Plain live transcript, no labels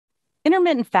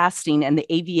intermittent fasting and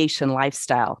the aviation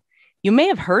lifestyle. You may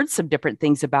have heard some different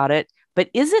things about it, but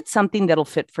is it something that'll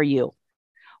fit for you?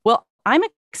 Well, I'm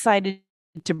excited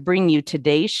to bring you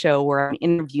today's show where I'm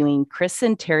interviewing Chris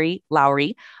and Terri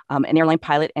Lowery, an airline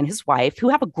pilot and his wife, who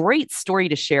have a great story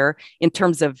to share in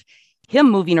terms of him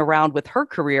moving around with her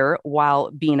career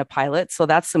while being a pilot. So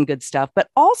that's some good stuff. But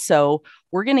also,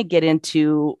 we're going to get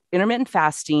into intermittent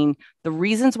fasting, the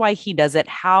reasons why he does it,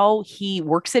 how he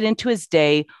works it into his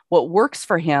day, what works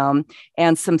for him,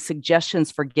 and some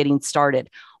suggestions for getting started.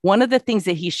 One of the things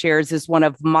that he shares is one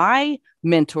of my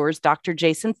mentors, Dr.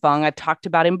 Jason Fung. I've talked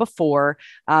about him before.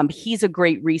 He's a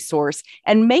great resource.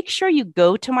 And make sure you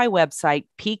go to my website,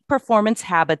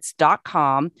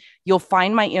 peakperformancehabits.com. You'll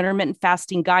find my intermittent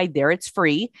fasting guide there. It's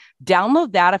free.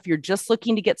 Download that if you're just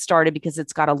looking to get started, because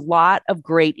it's got a lot of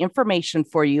great information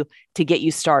for you to get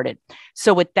you started.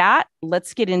 So with that,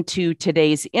 let's get into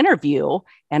today's interview.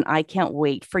 And I can't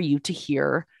wait for you to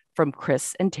hear from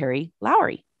Chris and Terri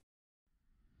Lowery.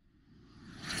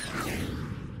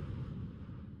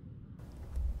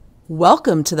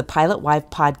 Welcome to the Pilot Wife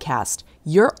Podcast,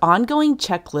 your ongoing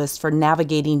checklist for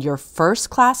navigating your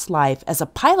first-class life as a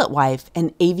pilot wife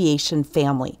and aviation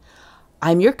family.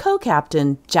 I'm your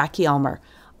co-captain, Jackie Elmer.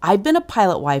 I've been a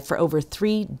pilot wife for over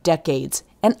 3 decades,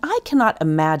 and I cannot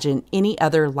imagine any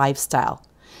other lifestyle.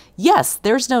 Yes,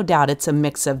 there's no doubt it's a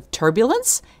mix of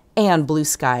turbulence and blue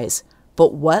skies,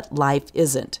 but what life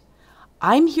isn't?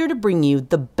 I'm here to bring you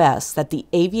the best that the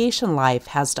aviation life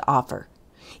has to offer.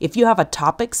 If you have a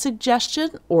topic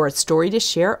suggestion or a story to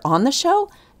share on the show,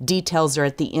 details are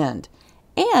at the end.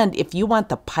 And if you want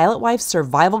the Pilot Wife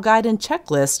Survival Guide and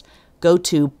Checklist, go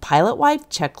to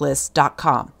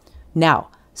pilotwifechecklist.com.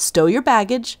 Now, stow your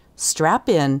baggage, strap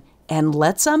in, and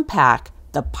let's unpack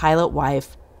the Pilot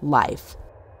Wife life.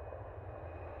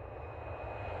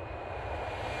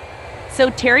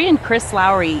 So Terri and Chris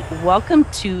Lowery, welcome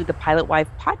to the Pilot Wife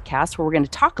Podcast, where we're going to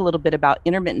talk a little bit about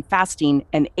intermittent fasting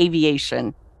and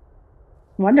aviation.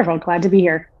 Wonderful. Glad to be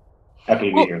here.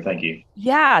 Happy to be here. Thank you.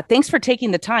 Yeah, thanks for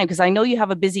taking the time, because I know you have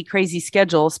a busy, crazy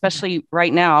schedule, especially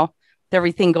right now with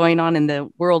everything going on in the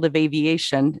world of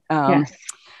aviation. Yes.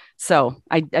 So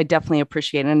I definitely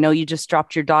appreciate it. I know you just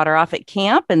dropped your daughter off at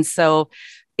camp, and so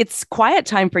it's quiet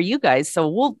time for you guys. So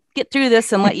we'll get through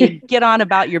this and let you get on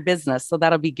about your business. So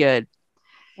that'll be good.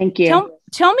 Thank you.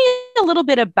 Tell me a little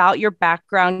bit about your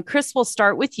background. Chris, we'll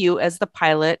start with you as the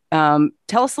pilot.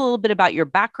 Tell us a little bit about your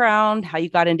background, how you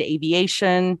got into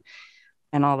aviation,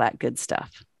 and all that good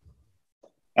stuff.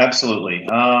 Absolutely.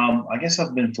 I guess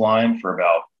I've been flying for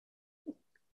about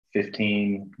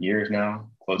 15 years now,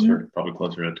 probably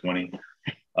closer to 20.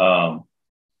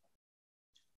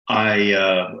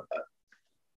 I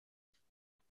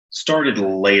started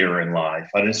later in life.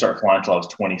 I didn't start flying until I was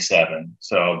 27.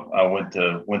 So I went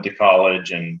to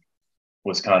college and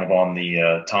was kind of on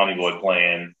the Tommy Boy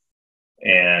plan,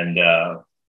 and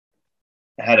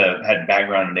had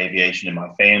background in aviation in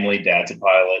my family. Dad's a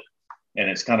pilot, and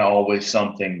it's kind of always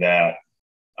something that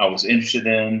I was interested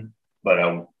in, but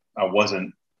I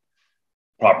wasn't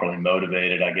properly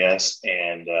motivated, I guess.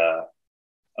 And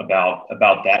about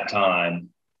that time,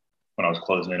 when I was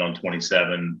closing in on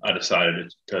 27, I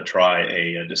decided to try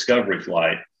a discovery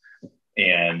flight,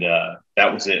 and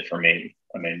that was it for me.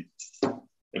 I mean,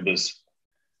 it was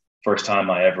first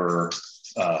time I ever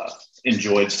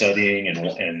enjoyed studying and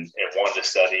wanted to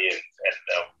study and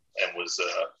was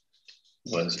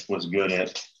good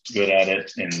at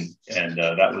it, and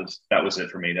that was it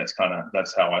for me. That's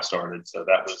how I started. So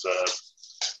that was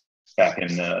back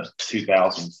in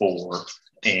 2004,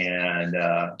 and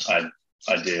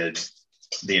I did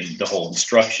the whole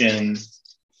instruction,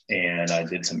 and I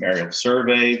did some aerial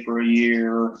survey for a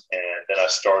year, and then I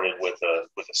started with a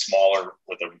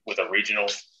regional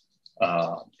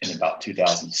in about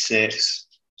 2006,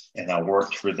 and I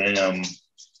worked for them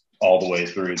all the way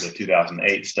through the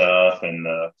 2008 stuff and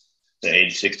the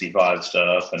age 65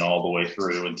 stuff, and all the way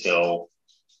through until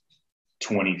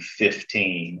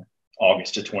 2015.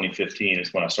 August of 2015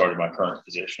 is when I started my current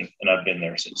position, and I've been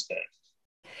there since then.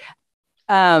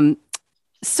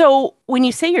 So when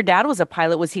you say your dad was a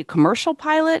pilot, was he a commercial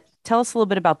pilot? Tell us a little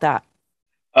bit about that.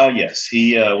 Yes,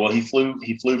 he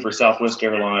flew for Southwest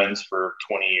Airlines for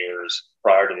 20 years.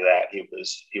 Prior to that, he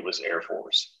was Air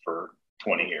Force for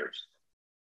 20 years.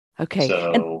 Okay.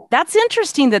 So, and that's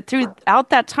interesting that throughout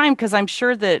that time, because I'm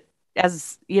sure that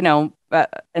as, and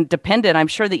dependent, I'm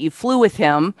sure that you flew with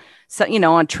him, so,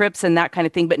 on trips and that kind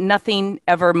of thing, but nothing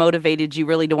ever motivated you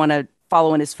really to want to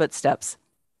follow in his footsteps.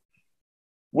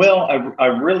 Well, I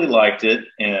really liked it,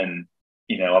 and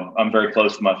I'm very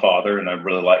close to my father, and I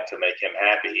really like to make him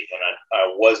happy. And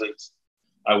I wasn't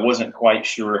I wasn't quite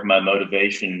sure if my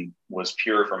motivation was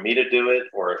pure for me to do it,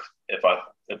 or if I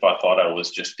thought I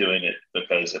was just doing it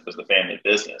because it was the family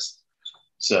business.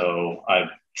 So I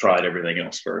tried everything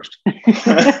else first.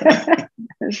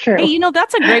 That's true. Hey,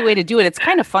 that's a great way to do it. It's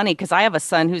kind of funny because I have a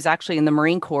son who's actually in the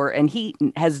Marine Corps, and he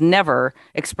has never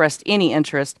expressed any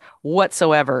interest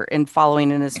whatsoever in following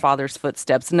in his father's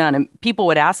footsteps. None. And people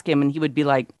would ask him, and he would be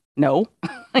like, no.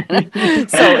 So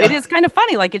it is kind of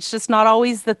funny. Like, it's just not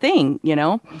always the thing.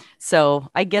 So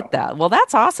I get that. Well,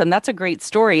 that's awesome. That's a great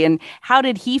story. And how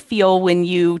did he feel when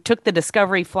you took the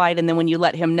Discovery flight and then when you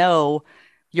let him know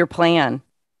your plan?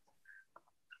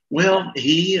 Well,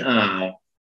 he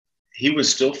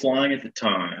was still flying at the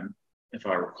time, if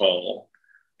I recall,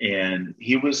 and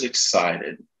he was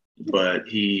excited, but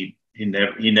he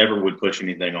never would push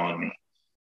anything on me.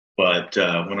 But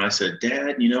when I said,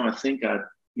 Dad, I think I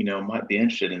might be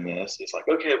interested in this, he's like,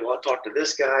 okay, well, I'll talk to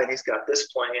this guy, and he's got this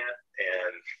plan,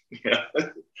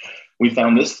 and we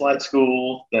found this flight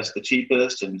school that's the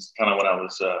cheapest, and kind of when I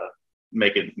was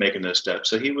making those steps.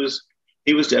 So he was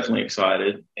definitely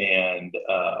excited, and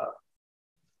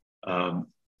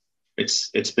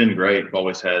it's been great. We've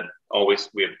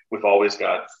always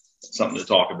got something to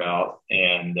talk about,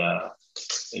 and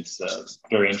it's a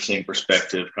very interesting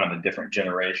perspective, kind of different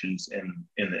generations in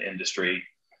the industry,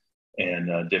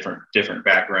 and different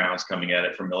backgrounds coming at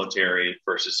it from military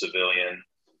versus civilian,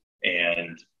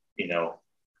 and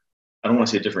I don't want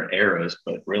to say different eras,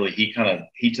 but really he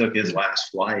took his last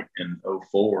flight in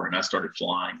 2004, and I started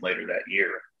flying later that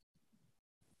year.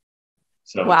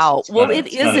 So wow. Well, it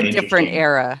it's is a different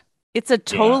era. It's a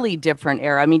totally different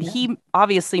era. I mean, he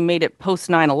obviously made it post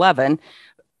 9/11,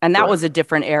 and that was a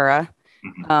different era.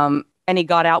 Mm-hmm. And he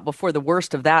got out before the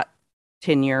worst of that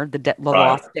tenure, the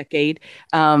lost decade.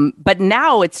 But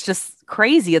now it's just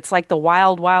crazy. It's like the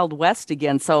wild, wild west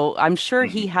again. So I'm sure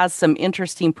he has some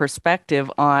interesting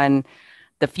perspective on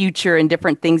the future and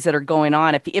different things that are going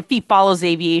on. If he follows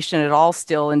aviation at all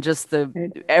still, and just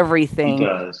everything. He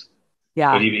does.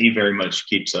 Yeah. But he very much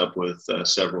keeps up with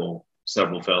several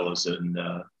fellows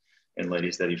and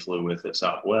ladies that he flew with at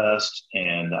Southwest.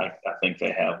 And I think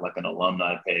they have like an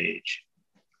alumni page.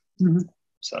 Mm-hmm.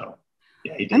 So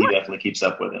yeah, he definitely keeps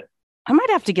up with it. I might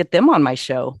have to get them on my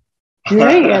show.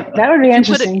 Yeah, that would be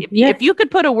interesting. If you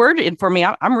could put a word in for me,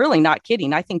 I'm really not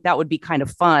kidding. I think that would be kind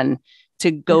of fun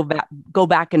to go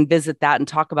back and visit that and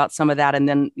talk about some of that. And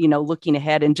then, looking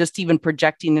ahead and just even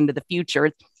projecting into the future.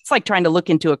 It's like trying to look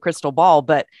into a crystal ball,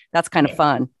 but that's kind of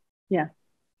fun. Yeah.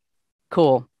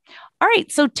 Cool. All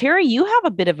right. So Terri, you have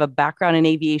a bit of a background in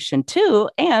aviation too,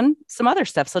 and some other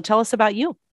stuff. So tell us about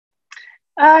you.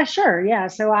 Sure. Yeah.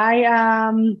 So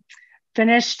I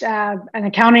finished an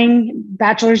accounting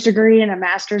bachelor's degree and a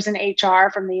master's in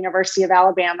HR from the University of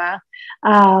Alabama.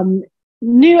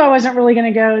 Knew I wasn't really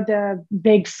going to go the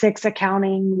big six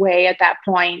accounting way at that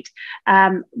point.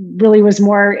 Really was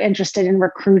more interested in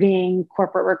recruiting,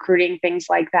 corporate recruiting, things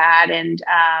like that. And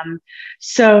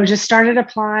so just started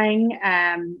applying.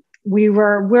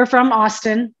 We're from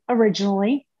Austin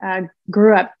originally,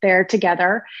 grew up there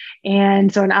together.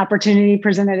 And so an opportunity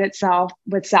presented itself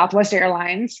with Southwest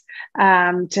Airlines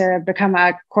to become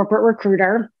a corporate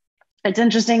recruiter. It's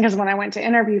interesting because when I went to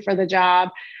interview for the job,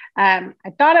 I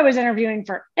thought I was interviewing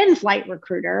for in-flight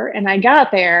recruiter, and I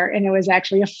got there and it was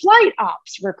actually a flight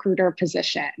ops recruiter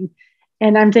position.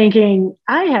 And I'm thinking,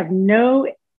 I have no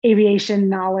aviation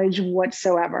knowledge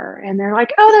whatsoever. And they're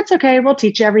like, oh, that's okay. We'll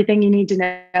teach you everything you need to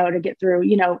know to get through,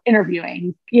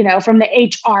 interviewing, from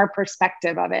the HR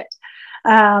perspective of it.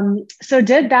 So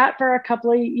did that for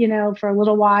for a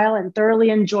little while and thoroughly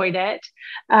enjoyed it.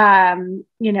 But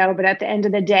at the end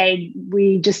of the day,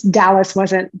 Dallas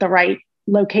wasn't the right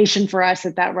location for us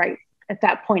at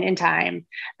that point in time.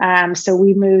 So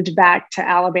we moved back to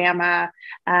Alabama.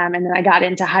 And then I got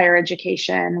into higher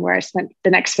education, where I spent the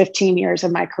next 15 years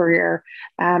of my career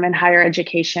in higher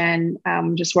education,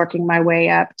 just working my way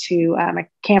up to a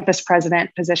campus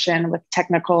president position with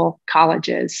technical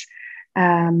colleges.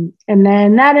 And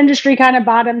then that industry kind of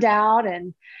bottomed out,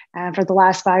 and for the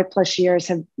last 5+ years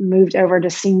have moved over to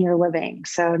senior living.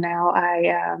 So now I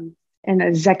am an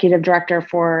executive director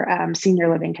for senior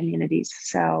living communities.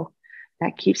 So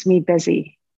that keeps me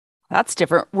busy. That's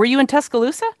different. Were you in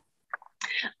Tuscaloosa?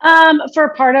 For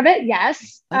part of it,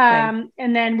 yes. Okay.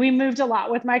 And then we moved a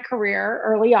lot with my career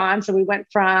early on. So we went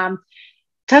from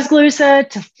Tuscaloosa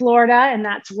to Florida. And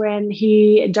that's when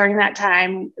during that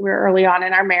time, we were early on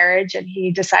in our marriage, and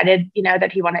he decided,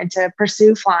 that he wanted to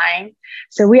pursue flying.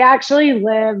 So we actually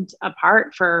lived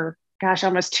apart for,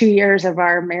 almost 2 years of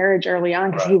our marriage early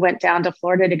on, because he went down to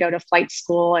Florida to go to flight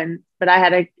school. But I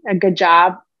had a good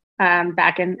job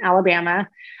back in Alabama.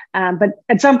 But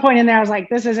at some point in there, I was like,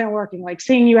 this isn't working, like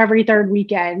seeing you every third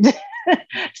weekend.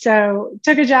 So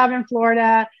took a job in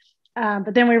Florida.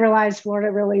 But then we realized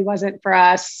Florida really wasn't for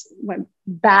us. Went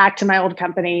back to my old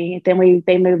company. Then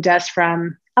they moved us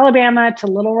from Alabama to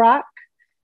Little Rock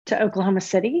to Oklahoma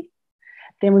City.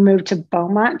 Then we moved to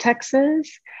Beaumont,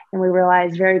 Texas, and we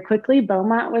realized very quickly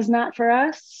Beaumont was not for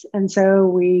us. And so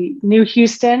we knew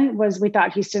we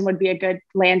thought Houston would be a good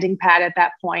landing pad at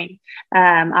that point.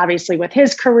 Obviously with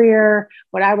his career,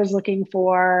 what I was looking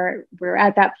for, we were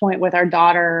at that point with our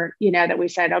daughter, that we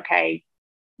said, okay,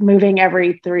 moving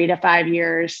every 3 to 5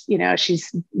 years,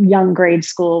 she's young grade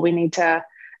school. We need to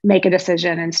make a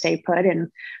decision and stay put.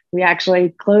 And we actually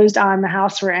closed on the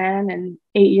house we're in, and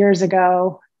 8 years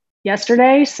ago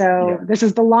yesterday. So this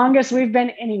is the longest we've been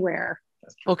anywhere.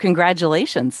 Well,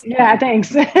 congratulations. Yeah,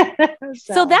 thanks.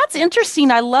 So that's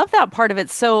interesting. I love that part of it.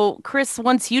 So Chris,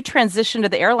 once you transitioned to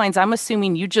the airlines, I'm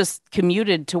assuming you just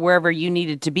commuted to wherever you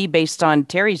needed to be based on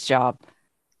Terri's job.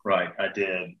 Right. I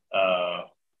did. I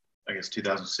guess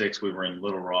 2006, we were in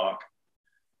Little Rock.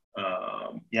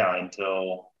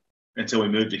 Until we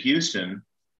moved to Houston.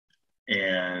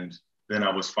 And then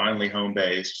I was finally home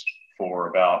based for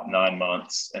about 9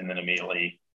 months, and then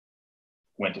immediately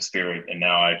went to Spirit, and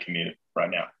now I commute right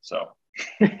now. So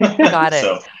got it.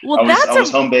 So well, I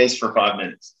was home based for 5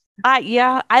 minutes.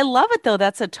 Yeah, I love it though.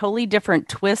 That's a totally different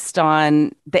twist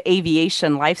on the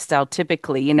aviation lifestyle.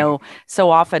 Typically,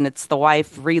 so often it's the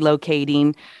wife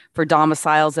relocating for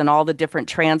domiciles and all the different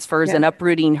transfers and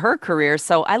uprooting her career.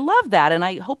 So I love that. And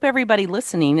I hope everybody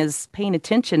listening is paying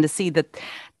attention to see that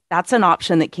that's an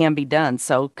option that can be done.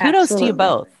 So kudos to you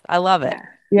both. I love it.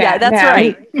 Yeah, that's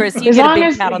right. Chris, you get a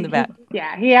big pat on the back.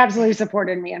 He absolutely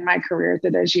supported me in my career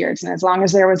through those years. And as long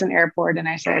as there was an airport and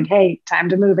I said, hey, time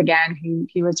to move again,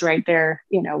 he was right there,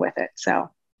 with it. So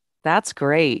that's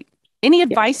great. Any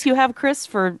advice you have, Chris,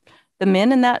 for the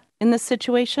men in this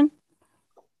situation?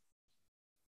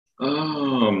 I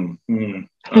don't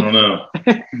know.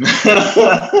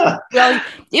 Well,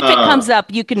 if it comes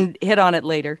up, you can hit on it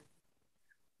later.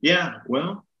 Yeah,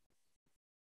 well,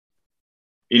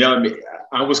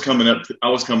 I was coming up through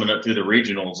the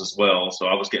regionals as well, so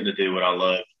I was getting to do what I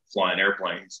love, flying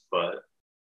airplanes, but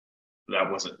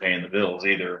that wasn't paying the bills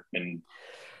either. And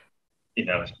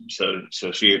so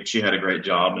she had a great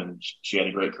job and she had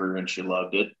a great career and she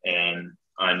loved it, and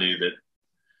I knew that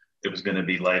it was going to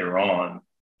be later on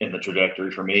in the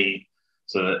trajectory for me,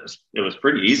 so it was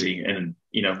pretty easy. And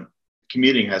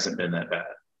commuting hasn't been that bad,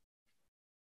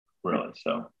 really.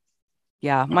 So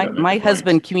yeah, my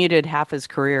husband commuted half his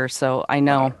career, so I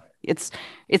know it's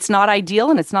not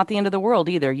ideal and it's not the end of the world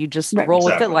either. You just roll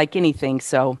with it like anything.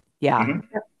 So yeah.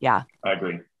 I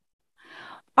agree.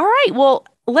 All right, well,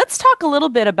 let's talk a little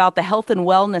bit about the health and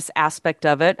wellness aspect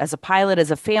of it as a pilot,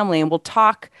 as a family, and we'll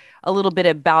talk a little bit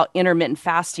about intermittent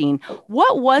fasting.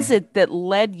 What was it that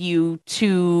led you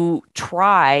to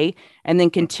try and then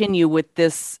continue with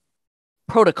this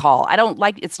protocol?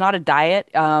 It's not a diet.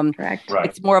 Correct. Right.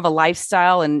 It's more of a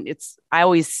lifestyle. And I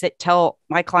always tell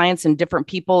my clients and different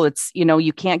people,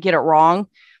 you can't get it wrong.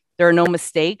 There are no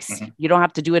mistakes. Mm-hmm. You don't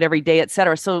have to do it every day, et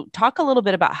cetera. So talk a little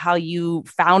bit about how you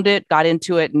found it, got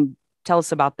into it, and tell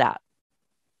us about that.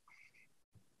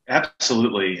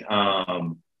 Absolutely.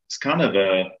 It's kind of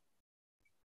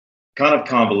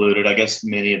convoluted. I guess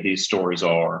many of these stories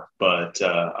are, but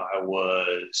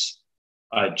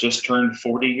I just turned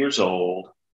 40 years old.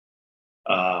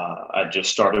 I just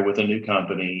started with a new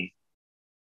company,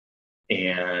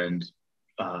 and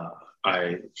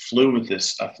I flew with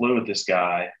this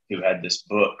guy who had this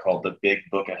book called The Big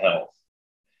Book of Health.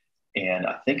 And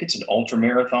I think it's an ultra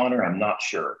marathoner. I'm not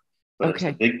sure, but It's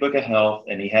The Big Book of Health.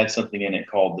 And he had something in it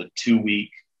called the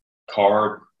 2-week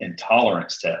carb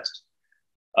intolerance test.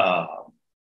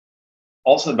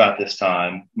 Also about this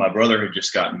time, my brother had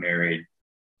just gotten married,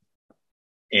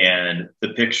 and the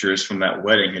pictures from that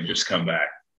wedding had just come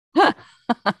back.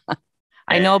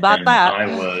 I know about that. I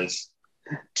was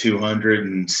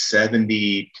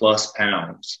 270 plus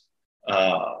pounds.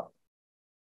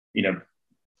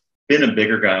 Been a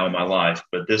bigger guy all my life,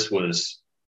 but this was,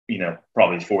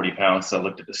 probably 40 pounds. So I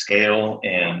looked at the scale,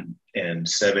 and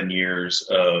 7 years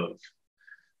of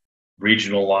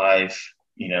regional life,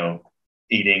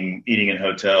 eating in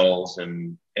hotels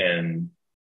and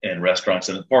restaurants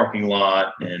in the parking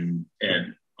lot and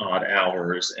odd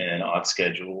hours and odd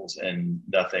schedules and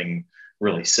nothing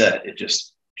really set. It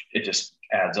just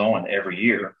adds on every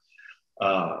year.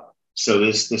 So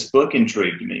this book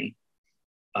intrigued me.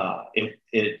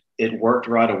 It worked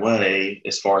right away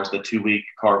as far as the 2-week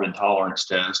carb intolerance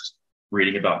test,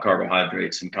 reading about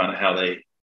carbohydrates and kind of how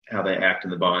how they act in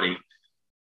the body,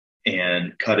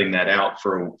 and cutting that out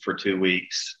for 2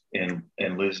 weeks and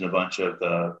losing a bunch of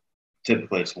the,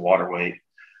 typically it's water weight.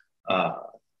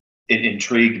 It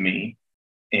intrigued me,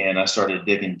 and I started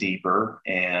digging deeper,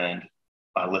 and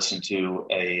I listened to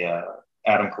a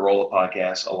Adam Carolla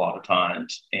podcast a lot of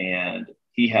times, and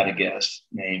he had a guest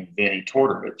named Vinny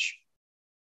Tortovich.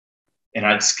 And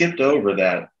I'd skipped over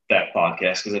that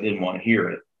podcast because I didn't want to hear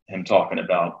it, him talking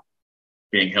about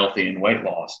being healthy and weight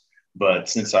loss. But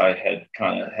since I had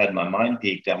kind of had my mind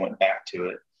peaked, I went back to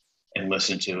it and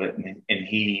listened to it. And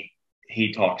he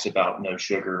talks about no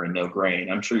sugar and no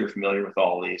grain. I'm sure you're familiar with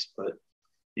all these, but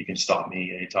you can stop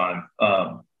me anytime.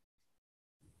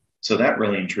 So that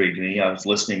really intrigued me. I was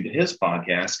listening to his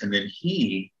podcast, and then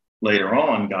he later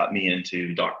on got me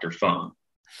into Dr. Fung.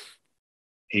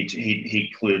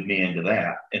 He clued me into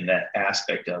that and that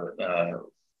aspect of it.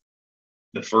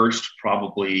 The first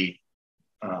probably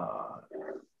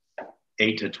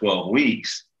 8 to 12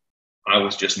 weeks, I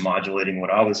was just modulating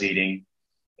what I was eating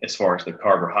as far as the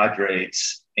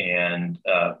carbohydrates and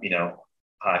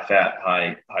high fat,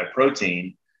 high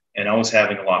protein, and I was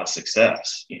having a lot of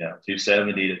success.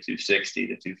 270 to 260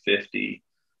 to 250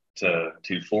 to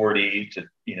 240 to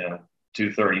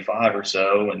 235 or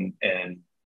so, and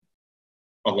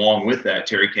along with that,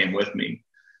 Terri came with me.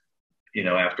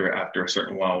 After a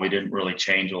certain while, we didn't really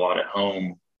change a lot at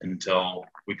home until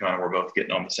we kind of were both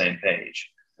getting on the same page.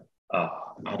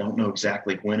 I don't know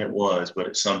exactly when it was, but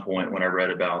at some point when I read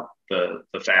about the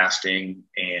fasting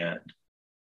and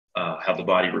how the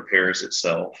body repairs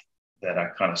itself, that I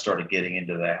kind of started getting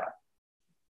into that.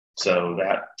 So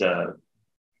that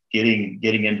getting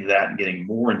into that and getting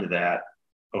more into that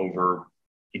over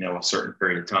a certain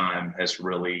period of time has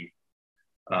really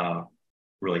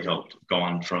helped.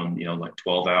 Gone from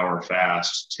 12-hour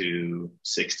fast to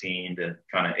 16 to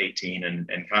kind of 18,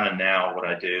 and kind of now what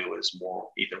I do is more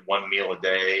either one meal a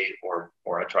day or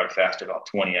I try to fast about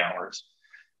 20 hours,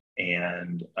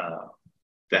 and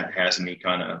that has me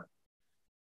kind of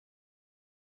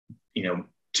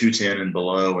 210 and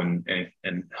below,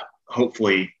 and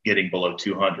hopefully getting below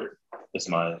 200 is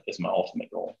my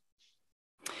ultimate goal.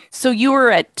 So you were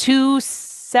at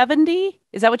 270?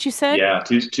 Is that what you said? Yeah,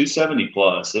 270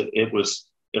 plus. It was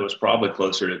probably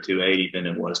closer to 280 than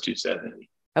it was 270.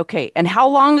 Okay. And how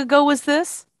long ago was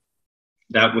this?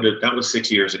 That was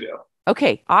 6 years ago.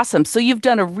 Okay, awesome. So you've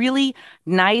done a really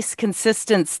nice,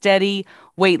 consistent, steady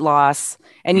weight loss,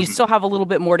 and you still have a little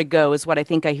bit more to go, is what I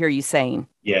think I hear you saying.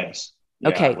 Yes. Yeah,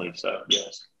 okay. I believe so.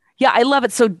 Yes. Yeah, I love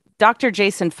it. So Dr.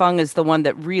 Jason Fung is the one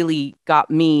that really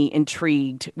got me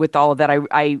intrigued with all of that.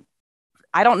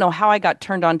 I don't know how I got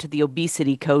turned on to the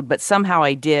obesity code, but somehow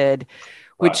I did,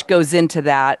 which goes into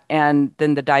that. And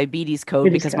then the diabetes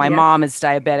code, because my mom is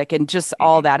diabetic, and just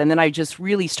all that. And then I just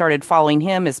really started following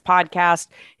him, his podcast,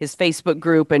 his Facebook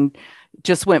group, and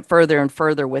just went further and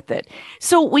further with it.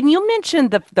 So when you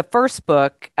mentioned the first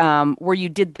book, where you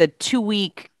did the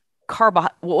 2-week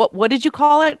what did you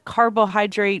call it?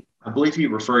 Carbohydrate? I believe he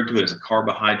referred to it as a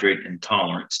carbohydrate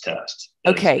intolerance test.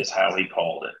 Is how he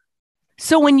called it.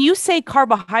 So when you say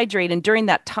carbohydrate, and during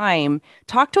that time,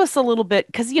 talk to us a little bit,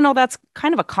 because, that's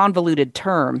kind of a convoluted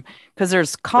term, because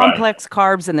there's complex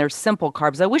carbs and there's simple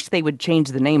carbs. I wish they would change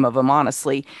the name of them,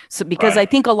 honestly. So because I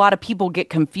think a lot of people get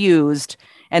confused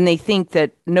and they think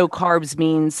that no carbs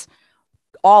means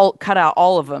cut out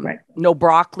all of them. No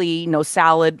broccoli, no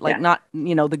salad, not,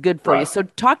 the good for you. So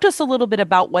talk to us a little bit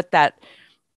about what that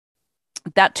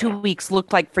 2 weeks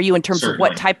looked like for you in terms of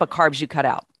what type of carbs you cut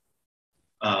out.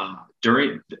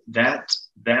 During that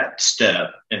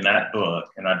step in that book,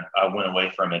 and I went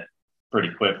away from it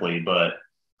pretty quickly, but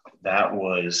that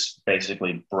was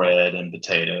basically bread and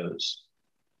potatoes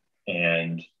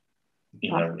and,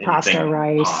 pasta,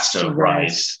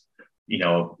 rice,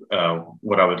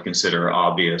 what I would consider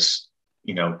obvious,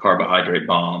 carbohydrate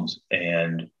bombs.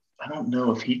 And I don't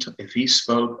know if he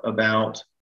spoke about,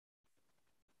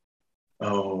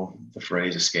 the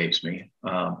phrase escapes me.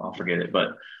 I'll forget it,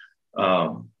 but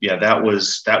that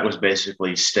was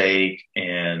basically steak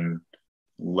and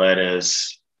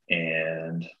lettuce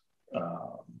and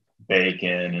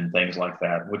bacon and things like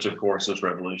that, which of course was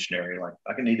revolutionary. Like,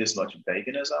 I can eat as much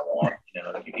bacon as I want.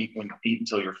 You eat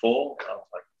until you're full.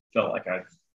 I felt like I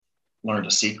learned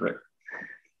a secret.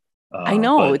 I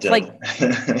know, it's like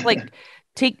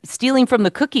stealing from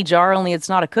the cookie jar, only it's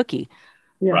not a cookie.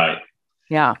 Yeah. Right.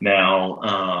 Yeah.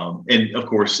 Now, and of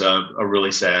course, a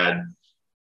really sad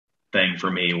thing for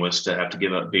me was to have to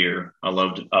give up beer. I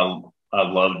loved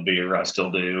beer. I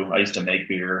still do. I used to make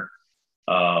beer.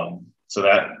 So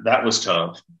that was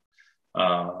tough.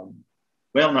 Well,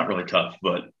 not really tough,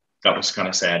 but that was kind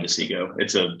of sad to see go.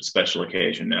 It's a special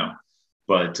occasion now,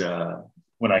 but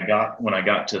when I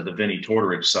got to the Vinnie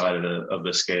Tortorich side of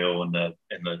the scale and the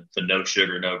no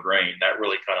sugar, no grain, that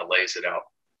really kind of lays it out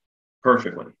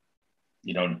perfectly.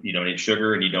 You don't eat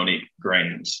sugar and you don't eat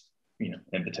grains,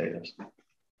 and potatoes.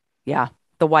 Yeah,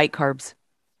 the white carbs.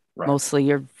 Right. Mostly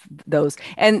you're those.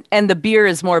 And the beer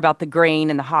is more about the grain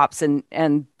and the hops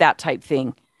and that type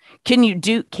thing. Do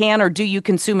you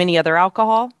consume any other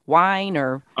alcohol, wine,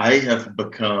 or? I have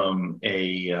become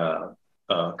a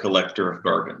collector of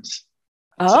bourbons.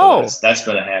 Oh, So that's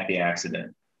been a happy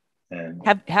accident. And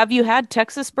have you had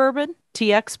Texas bourbon,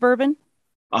 TX bourbon?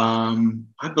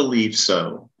 I believe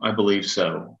so.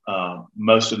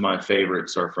 Most of my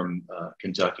favorites are from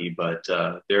Kentucky, but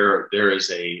there is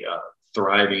a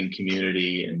thriving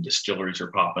community, and distilleries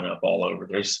are popping up all over.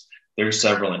 There's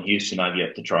several in Houston I've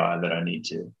yet to try that I need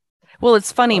to. Well,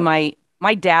 it's funny. My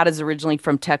dad is originally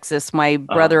from Texas. My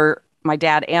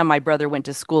dad and my brother went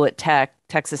to school at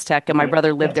Texas Tech, and my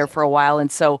brother lived there for a while.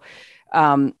 And so,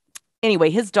 anyway,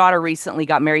 his daughter recently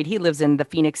got married. He lives in the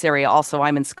Phoenix area also.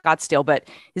 I'm in Scottsdale, but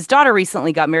his daughter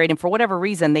recently got married, and for whatever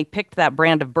reason, they picked that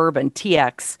brand of bourbon,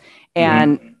 TX,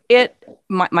 and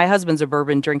my husband's a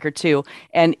bourbon drinker too,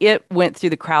 and it went through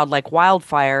the crowd like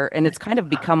wildfire, and it's kind of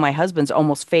become my husband's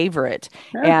almost favorite.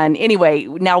 Oh. And anyway,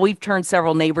 now we've turned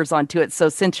several neighbors onto it. So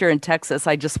since you're in Texas,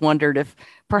 I just wondered if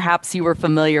perhaps you were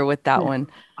familiar with that one.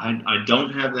 I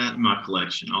don't have that in my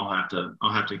collection. I'll have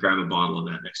to grab a bottle of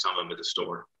that next time I'm at the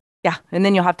store. Yeah, and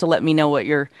then you'll have to let me know what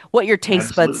your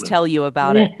taste buds tell you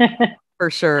about it. For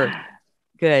sure.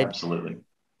 Good. Absolutely.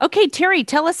 Okay, Terri,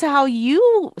 tell us how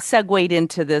you segued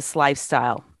into this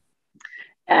lifestyle.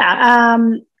 Yeah,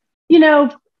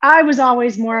 I was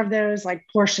always more of those like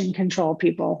portion control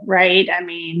people, right? I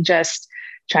mean, just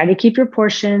try to keep your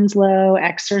portions low,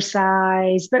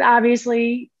 exercise. But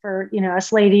obviously for,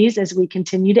 us ladies, as we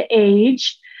continue to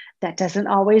age, that doesn't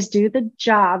always do the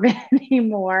job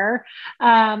anymore.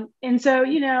 And so,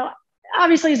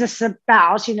 obviously as a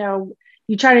spouse,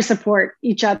 you try to support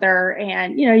each other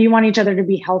and, you want each other to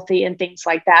be healthy and things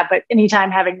like that. But anytime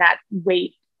having that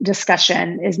weight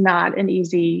discussion is not an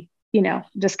easy,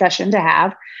 discussion to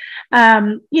have.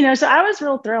 So I was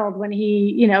real thrilled when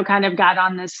he, kind of got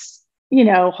on this,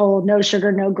 whole no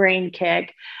sugar, no grain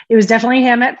kick. It was definitely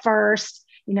him at first,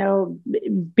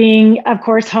 being, of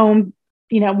course, home,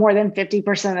 more than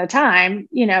 50% of the time,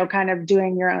 kind of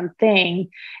doing your own thing.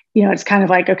 It's kind of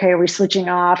like, okay, are we switching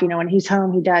off? When he's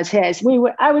home, he does his.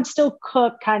 I would still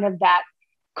cook kind of that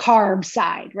carb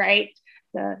side, right?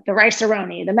 The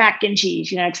rice-a-roni, the mac and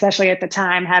cheese, especially at the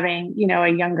time having, a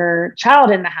younger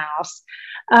child in the house.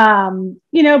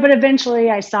 But eventually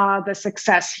I saw the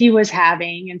success he was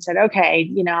having and said, okay,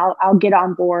 I'll get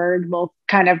on board. We'll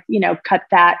kind of, cut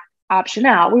that option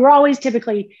out. We were always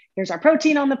typically, here's our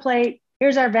protein on the plate.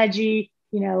 Here's our veggie,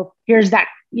 here's that,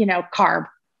 carb.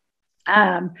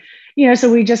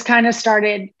 So we just kind of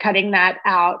started cutting that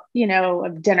out,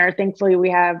 of dinner. Thankfully,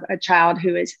 we have a child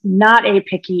who is not a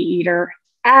picky eater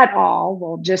at all.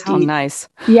 We'll just eat. Nice.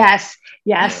 Yes.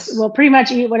 We'll pretty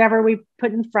much eat whatever we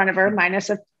put in front of her, minus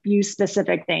a few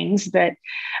specific things. But,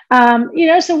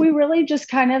 so we really just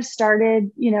kind of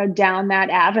started, down that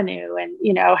avenue and,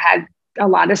 had a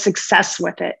lot of success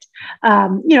with it.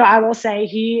 I will say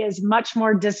he is much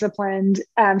more disciplined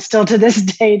still to this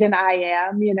day than I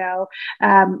am,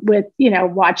 with,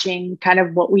 watching kind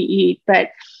of what we eat. But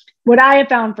what I have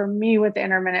found for me with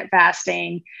intermittent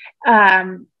fasting,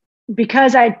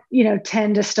 because I,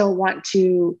 tend to still want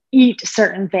to eat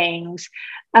certain things,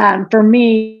 for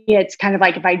me, it's kind of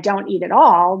like if I don't eat at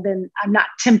all, then I'm not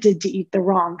tempted to eat the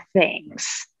wrong things.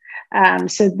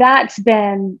 So that's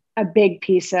been a big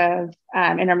piece of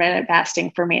intermittent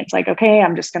fasting for me. It's like, okay,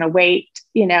 I'm just going to wait,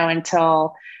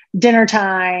 until dinner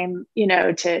time,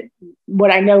 to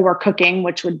what I know we're cooking,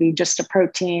 which would be just a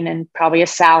protein and probably a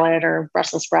salad or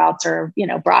Brussels sprouts or,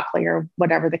 broccoli or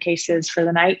whatever the case is for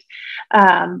the night.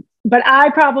 But I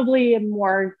probably am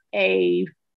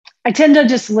I tend to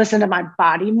just listen to my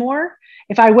body more.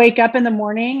 If I wake up in the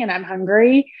morning and I'm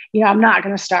hungry, I'm not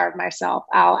going to starve myself.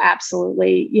 I'll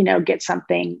absolutely, get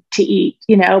something to eat,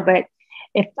 but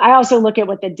if I also look at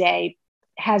what the day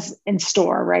has in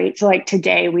store, right? So like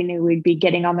today we knew we'd be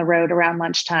getting on the road around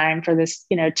lunchtime for this,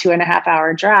 2.5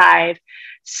 hour drive.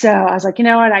 So I was like, you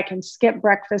know what, I can skip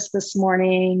breakfast this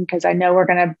morning because I know we're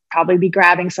going to probably be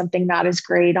grabbing something not as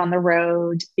great on the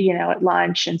road, at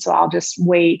lunch. And so I'll just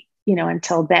wait,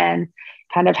 until then.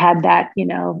 Kind of had that,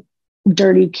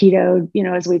 dirty keto,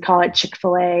 as we call it,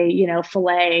 Chick-fil-A,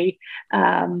 filet,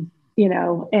 and,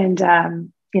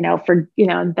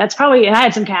 that's probably, and I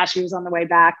had some cashews on the way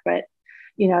back, but,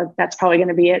 that's probably going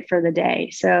to be it for the day.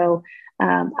 So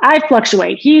I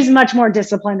fluctuate. He's much more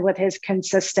disciplined with his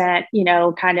consistent,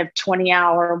 kind of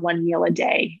 20-hour, one meal a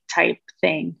day type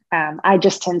thing. I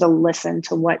just tend to listen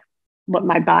to what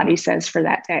my body says for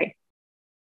that day.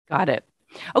 Got it.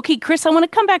 Okay, Chris, I want to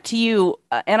come back to you,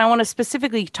 and I want to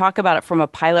specifically talk about it from a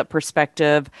pilot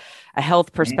perspective, a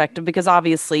health perspective, because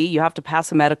obviously you have to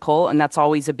pass a medical, and that's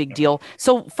always a big deal.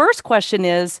 So first question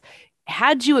is,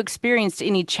 had you experienced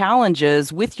any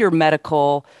challenges with your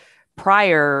medical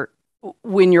prior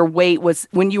when you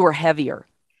were heavier?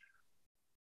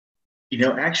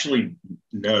 Actually,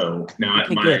 no. Now,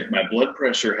 Okay, my blood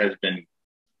pressure had been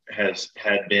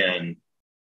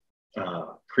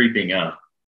creeping up.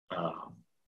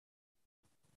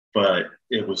 But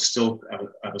it was still,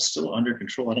 I was still under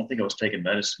control. I don't think I was taking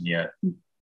medicine yet.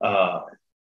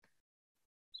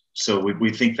 So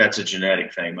we think that's a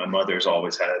genetic thing. My mother's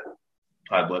always had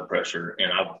high blood pressure,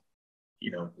 and I've,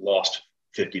 lost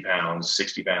 50 pounds,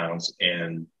 60 pounds,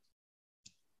 and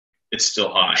it's still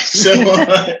high. So,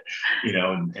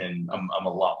 and I'm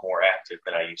a lot more active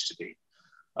than I used to be.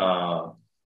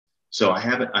 So I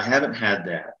haven't had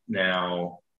that.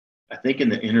 Now, I think in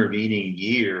the intervening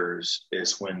years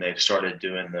is when they've started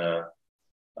doing the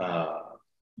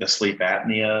sleep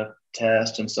apnea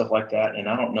test and stuff like that. And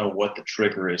I don't know what the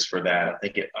trigger is for that.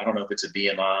 I don't know if it's a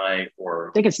BMI or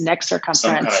I think it's neck circumference.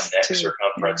 Some kind of neck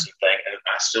circumference thing. And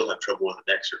I still have trouble with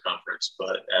the neck circumference.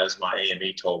 But as my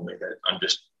AME told me that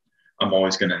I'm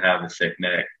always going to have a thick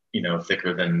neck,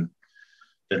 thicker than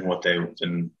what they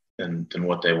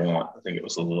want. I think it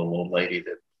was a little old lady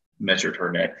that measured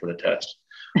her neck for the test.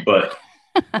 But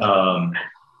to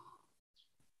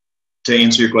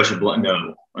answer your question,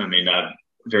 no. I mean, I'm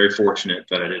very fortunate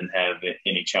that I didn't have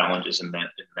any challenges in that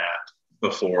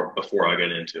before I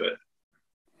got into it.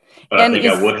 But I think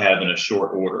I would have in a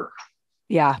short order.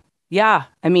 Yeah. Yeah.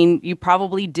 I mean, you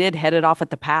probably did head it off at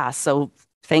the pass. So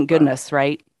thank goodness,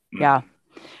 right? Mm-hmm. Yeah.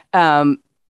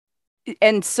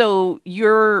 And so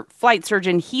your flight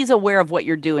surgeon, he's aware of what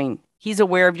you're doing. He's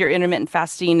aware of your intermittent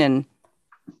fasting and.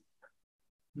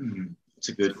 That's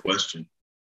a good question.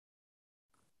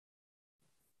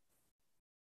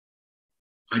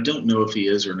 I don't know if he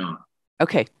is or not.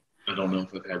 Okay. I don't know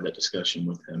if I've had that discussion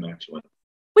with him, actually.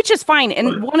 Which is fine.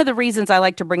 And one of the reasons I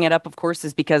like to bring it up, of course,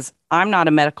 is because I'm not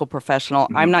a medical professional.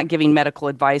 Mm-hmm. I'm not giving medical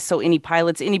advice. So any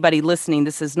pilots, anybody listening,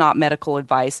 this is not medical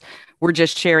advice. We're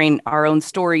just sharing our own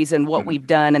stories and what we've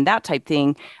done and that type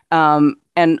thing.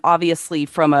 And obviously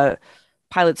from a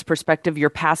pilot's perspective, you're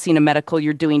passing a medical,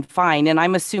 you're doing fine. And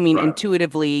I'm assuming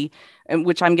intuitively, and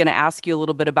which I'm going to ask you a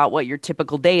little bit about what your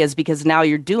typical day is, because now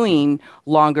you're doing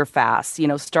longer fasts,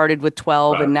 started with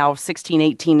 12 and now 16,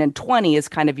 18, and 20 is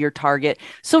kind of your target.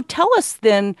 So tell us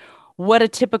then what a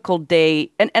typical day,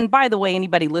 and by the way,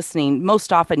 anybody listening,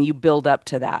 most often you build up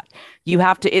to that. You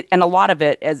have to, and a lot of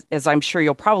it, as I'm sure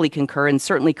you'll probably concur, and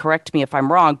certainly correct me if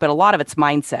I'm wrong, but a lot of it's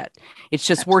mindset. It's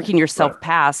just working yourself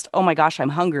past, oh my gosh, I'm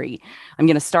hungry. I'm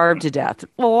going to starve to death.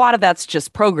 Well, a lot of that's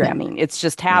just programming. It's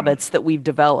just habits that we've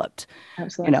developed.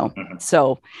 Absolutely.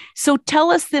 So tell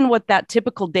us then what that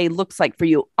typical day looks like for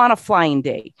you on a flying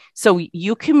day. So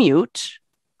you commute.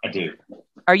 I do.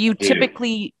 Are you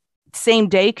typically same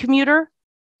day commuter?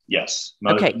 Yes.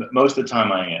 Most of the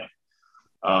time I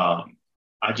am.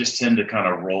 I just tend to kind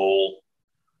of roll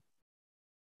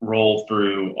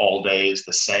through all days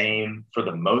the same for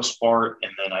the most part.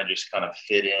 And then I just kind of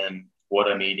fit in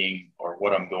what I'm eating or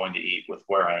what I'm going to eat with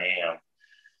where I am.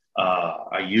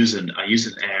 I use an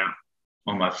app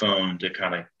on my phone to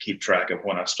kind of keep track of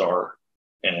when I start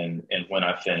and when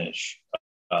I finish.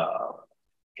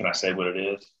 Can I say what it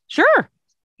is? Sure.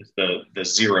 It's the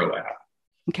Zero app.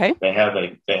 Okay. They have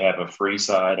a free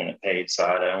side and a paid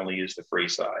side. I only use the free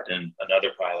side, and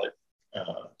another pilot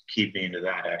keyed me into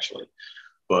that actually.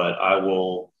 But I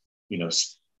will,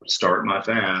 start my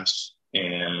fast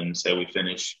and say we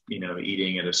finish,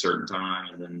 eating at a certain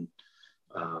time, and then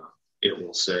it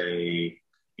will say,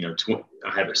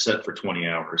 I have it set for 20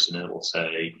 hours, and it will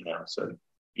say,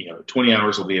 20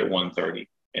 hours will be at 1:30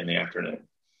 in the afternoon.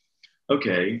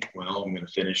 Okay, well, I'm going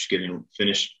to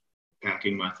finish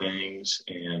packing my things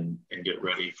and get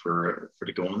ready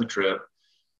to go on the trip.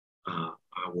 I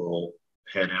will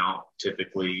head out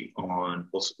typically on,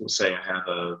 we'll say I have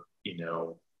a,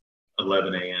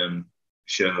 11 a.m.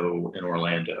 show in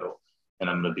Orlando, and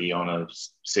I'm going to be on a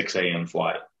 6 a.m.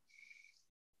 flight.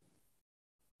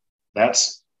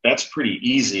 That's pretty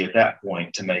easy at that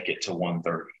point to make it to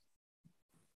 1:30,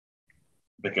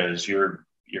 because you're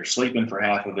sleeping for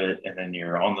half of it, and then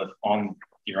you're on the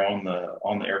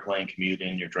airplane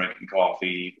commuting, you're drinking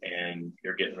coffee, and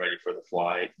you're getting ready for the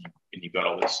flight, and you've got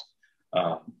all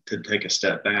To take a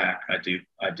step back, I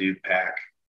do pack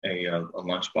a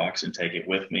lunchbox and take it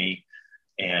with me.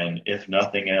 And if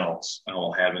nothing else, I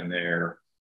will have in there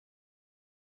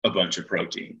a bunch of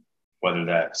protein, whether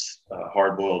that's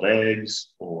hard boiled eggs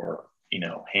or,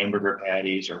 hamburger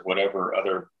patties or whatever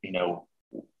other,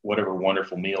 whatever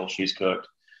wonderful meal she's cooked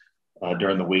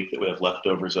during the week that we have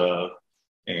leftovers of,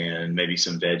 and maybe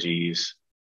some veggies,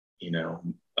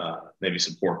 maybe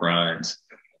some pork rinds,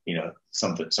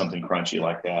 something crunchy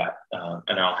like that.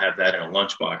 And I'll have that in a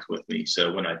lunchbox with me.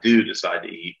 So when I do decide to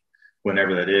eat,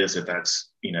 whenever that is, if that's,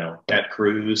 at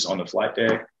cruise on the flight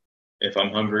deck, if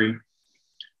I'm hungry,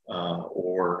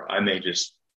 or I may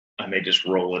just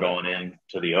roll it on in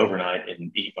to the overnight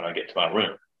and eat when I get to my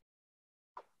room.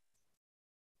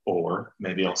 Or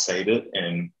maybe I'll save it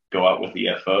and go out with the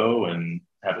FO and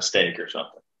have a steak or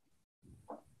something.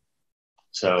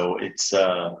 So it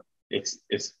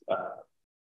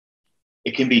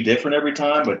can be different every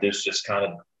time, but there's just kind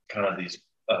of these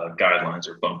guidelines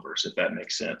or bumpers, if that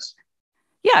makes sense.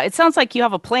 Yeah, it sounds like you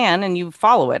have a plan and you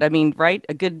follow it. I mean, right?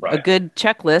 A good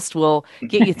checklist will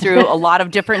get you through a lot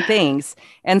of different things.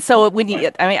 And so when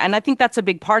you, I mean, and I think that's a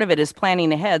big part of it is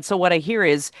planning ahead. So what I hear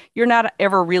is you're not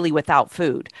ever really without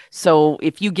food. So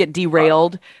if you get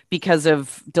derailed because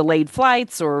of delayed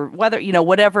flights or whether,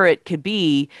 whatever it could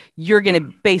be, you're going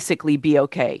to basically be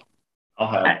okay.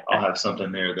 I'll have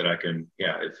something there that I can,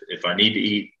 if I need to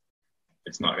eat,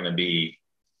 it's not going to be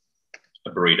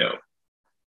a burrito.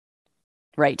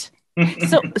 Right.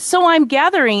 So I'm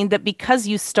gathering that because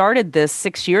you started this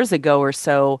 6 years ago or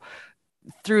so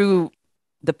through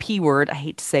the P word, I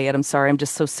hate to say it, I'm sorry, I'm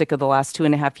just so sick of the last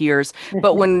 2.5 years,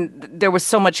 but when there was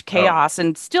so much chaos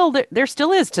and still there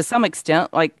still is to some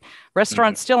extent, like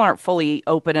restaurants still aren't fully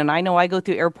open. And I know I go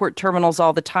through airport terminals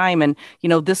all the time and,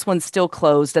 this one's still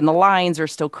closed and the lines are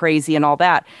still crazy and all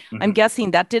that. I'm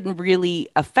guessing that didn't really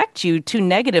affect you too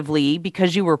negatively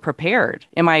because you were prepared.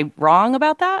 Am I wrong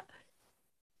about that?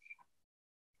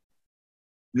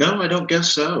 No, I don't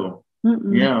guess so.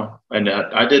 Yeah. And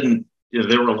I didn't,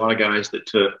 there were a lot of guys that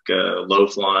took low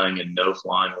flying and no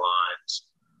flying lines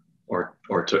or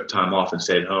took time off and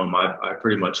stayed home. I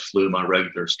pretty much flew my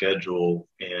regular schedule.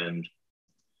 And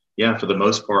yeah, for the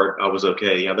most part, I was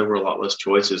okay. Yeah, there were a lot less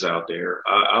choices out there.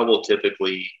 I will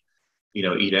typically,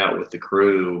 eat out with the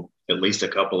crew at least a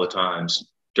couple of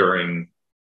times during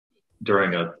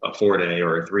a 4-day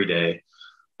or a 3-day.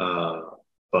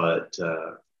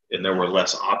 And there were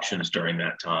less options during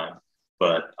that time,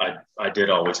 but I did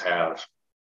always have,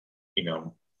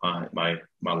 my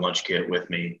lunch kit with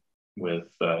me with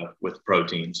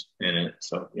proteins in it.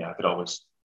 So yeah, I could always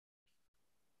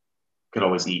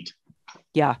eat.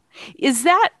 Yeah.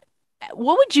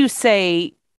 What would you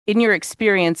say in your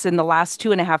experience in the last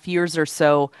 2.5 years or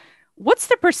so, what's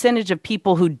the percentage of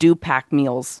people who do pack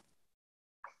meals?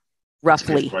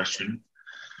 Roughly. That's a good question.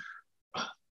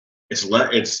 It's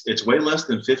way less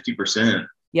than 50%.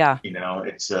 Yeah.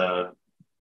 It's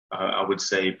I would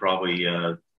say probably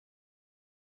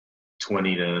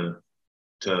 20 to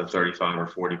 35 or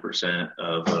 40%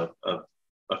 of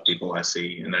people I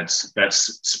see, and that's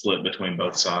split between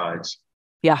both sides.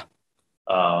 Yeah.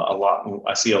 A lot.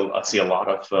 I see a lot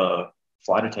of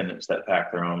flight attendants that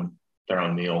pack their own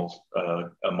meals.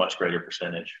 A much greater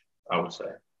percentage, I would say.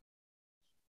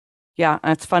 Yeah,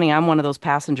 it's funny. I'm one of those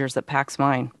passengers that packs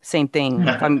mine. Same thing.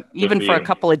 If I'm even for a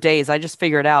couple of days, I just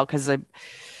figure it out because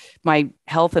my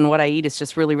health and what I eat is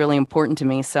just really, really important to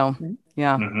me. So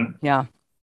yeah, yeah,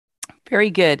 very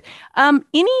good.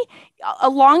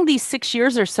 Along these 6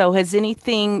 years or so, has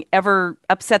anything ever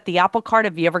upset the apple cart?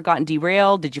 Have you ever gotten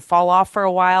derailed? Did you fall off for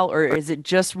a while, or has it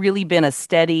just really been a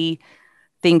steady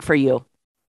thing for you?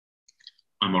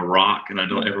 I'm a rock and I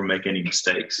don't ever make any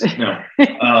mistakes. No.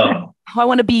 I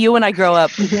want to be you when I grow up.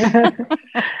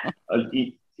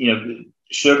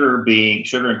 Sugar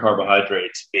and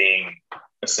carbohydrates being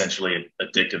essentially an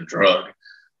addictive drug.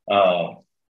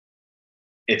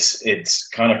 It's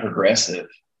kind of progressive.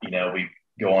 We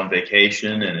go on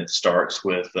vacation and it starts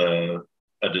with a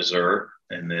dessert,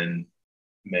 and then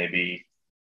maybe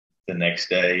the next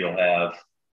day you'll have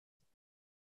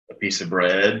a piece of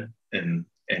bread and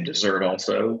dessert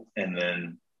also, and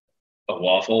then a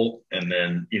waffle, and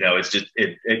then it's just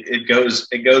it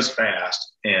goes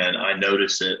fast, and I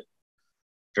notice it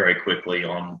very quickly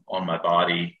on my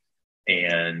body.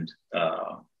 And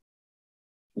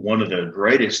one of the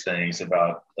greatest things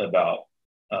about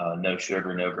no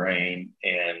sugar, no grain,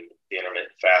 and the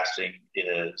intermittent fasting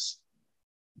is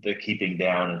the keeping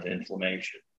down of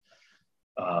inflammation.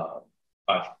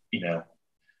 I've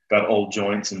got old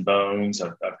joints and bones.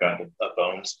 I've got a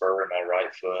bone bone spur in my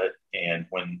right foot. And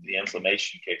when the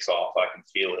inflammation kicks off, I can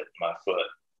feel it in my foot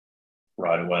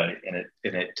right away.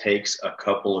 And it takes a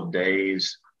couple of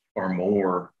days or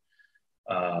more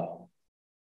of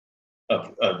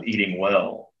eating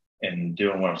well and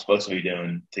doing what I'm supposed to be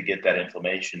doing to get that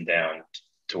inflammation down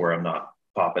to where I'm not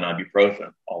popping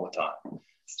ibuprofen all the time.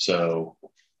 So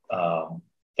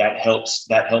that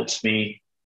helps me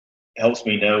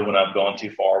know when I've gone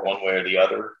too far one way or the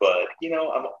other. But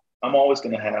I'm always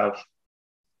going to have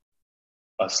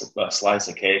a slice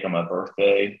of cake on my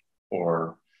birthday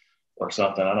or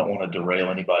something. I don't want to derail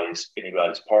anybody's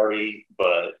party,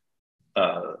 but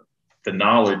the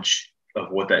knowledge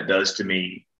of what that does to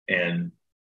me and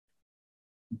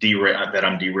that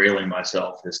I'm derailing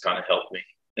myself has kind of helped me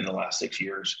in the last 6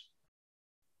 years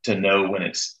to know when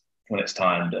it's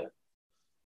time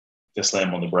to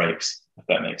slam on the brakes, if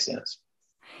that makes sense.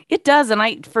 It does.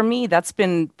 And for me, that's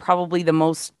been probably the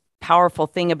most powerful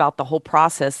thing about the whole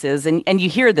process is, and you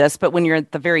hear this, but when you're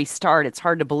at the very start, it's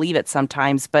hard to believe it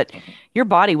sometimes, but your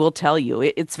body will tell you.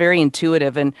 It's very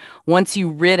intuitive. And once you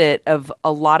rid it of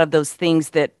a lot of those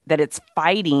things that it's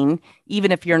fighting,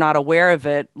 even if you're not aware of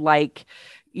it, like,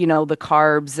 the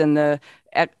carbs and the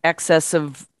excess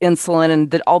of insulin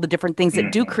and all the different things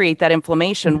that do create that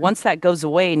inflammation, once that goes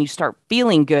away and you start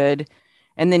feeling good,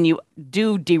 and then you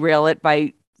do derail it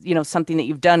by something that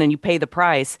you've done and you pay the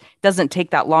price, it doesn't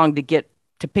take that long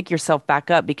to pick yourself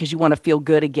back up because you want to feel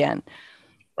good again.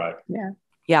 Right. Yeah.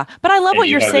 Yeah. But I love what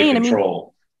you're saying.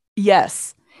 Control.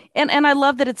 Yes. And I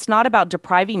love that it's not about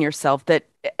depriving yourself,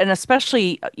 and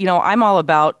especially, I'm all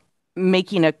about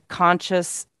making a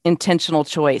conscious, intentional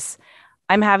choice.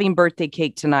 I'm having birthday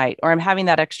cake tonight, or I'm having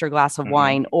that extra glass of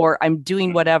wine, or I'm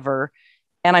doing whatever.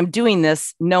 And I'm doing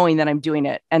this knowing that I'm doing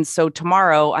it. And so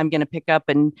tomorrow I'm going to pick up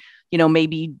and,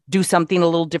 maybe do something a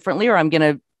little differently, or I'm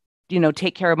going to,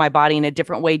 take care of my body in a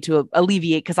different way to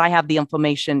alleviate, because I have the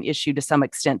inflammation issue to some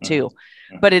extent too.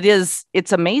 But it's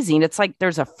amazing. It's like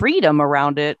there's a freedom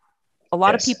around it. A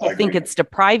lot of people think it's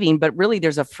depriving, but really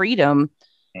there's a freedom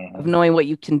of knowing what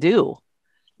you can do.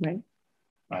 Right.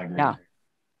 I agree. Yeah.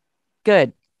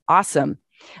 Good. Awesome.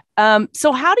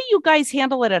 So how do you guys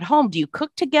handle it at home? Do you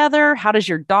cook together? How does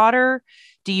your daughter,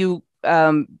 does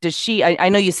she, I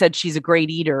know you said she's a great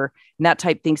eater and that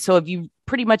type thing. So have you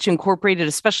pretty much incorporated,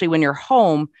 especially when you're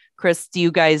home, Chris, do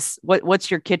you guys,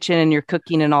 what's your kitchen and your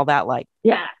cooking and all that like?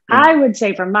 Yeah, I would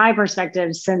say from my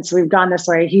perspective, since we've gone this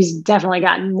way, he's definitely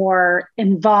gotten more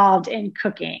involved in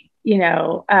cooking,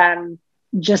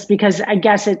 just because I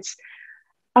guess it's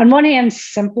on one hand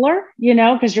simpler,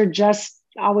 because you're just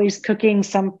always cooking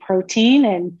some protein.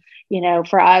 And,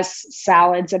 for us,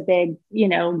 salad's a big,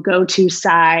 go-to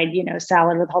side,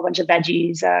 salad with a whole bunch of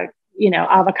veggies,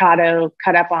 avocado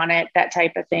cut up on it, that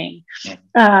type of thing.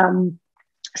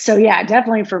 So yeah,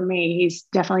 definitely for me, he's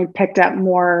definitely picked up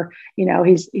more,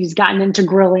 he's gotten into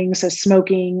grilling. So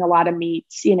smoking a lot of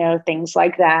meats, things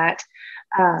like that.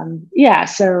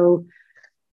 So.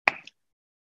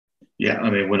 Yeah. I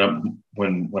mean,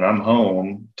 when I'm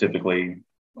home, typically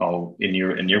and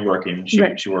you're working,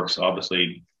 she works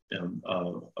obviously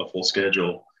a full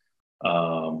schedule.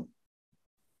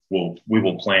 We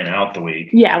will plan out the week.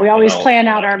 Yeah. We always plan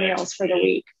out our meals for the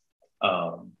week.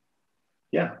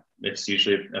 Yeah. It's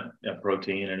usually a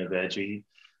protein and a veggie.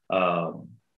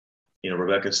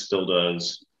 Rebecca still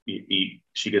does eat.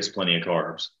 She gets plenty of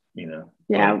carbs,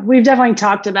 Yeah. We've definitely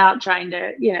talked about trying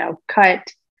to,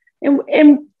 cut and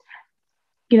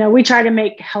we try to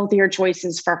make healthier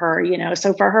choices for her,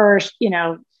 so for her,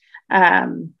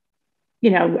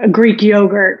 a Greek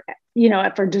yogurt,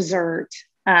 for dessert,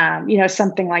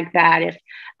 something like that. If,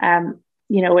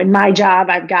 in my job,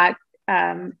 I've got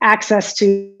access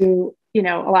to, a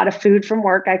lot of food from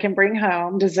work I can bring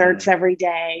home, desserts every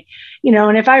day,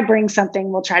 and if I bring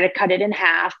something, we'll try to cut it in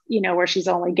half, where she's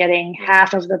only getting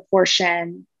half of the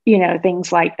portion,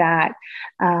 things like that.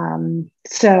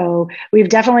 So we've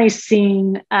definitely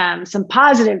seen some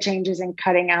positive changes in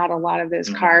cutting out a lot of those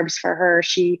carbs for her.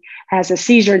 She has a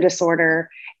seizure disorder.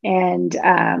 And,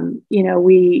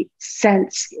 we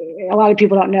since a lot of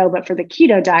people don't know, but for the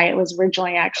keto diet was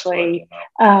originally actually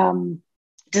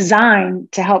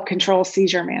designed to help control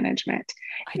seizure management.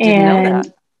 I didn't know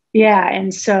that. Yeah.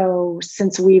 And so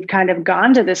since we've kind of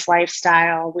gone to this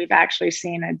lifestyle, we've actually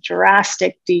seen a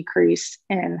drastic decrease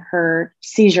in her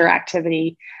seizure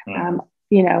activity,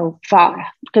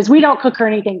 because we don't cook her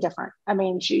anything different. I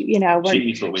mean, she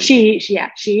eats what we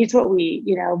she eats what we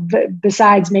eat,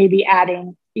 besides maybe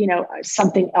adding,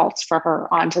 something else for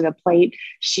her onto the plate.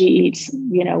 She eats,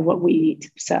 what we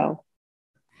eat. So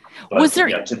was there,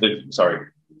 sorry.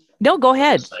 No, go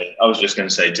ahead. I was just going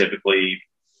to say, typically,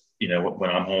 when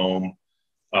I'm home,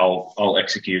 I'll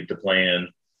execute the plan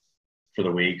for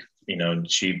the week.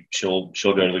 She'll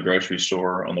go to the grocery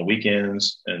store on the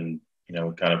weekends and,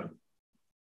 kind of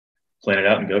plan it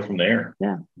out and go from there.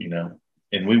 Yeah.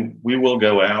 And we will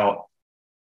go out,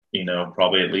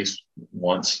 probably at least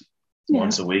once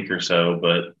a week or so,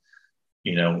 but,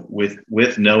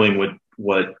 with knowing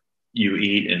what you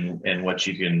eat and what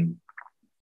you can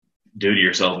do to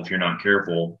yourself if you're not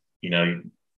careful,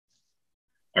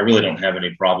 I really don't have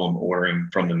any problem ordering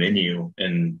from the menu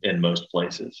in most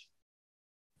places.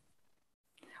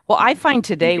 Well, I find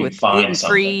today with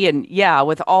gluten-free and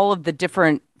with all of the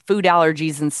different food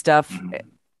allergies and stuff,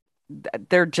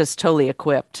 they're just totally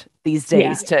equipped these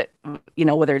days to,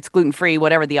 whether it's gluten-free,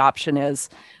 whatever the option is,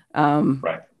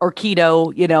 right. or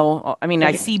keto, I mean,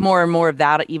 I see more and more of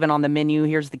that even on the menu.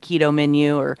 Here's the keto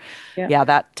menu or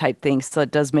that type thing. So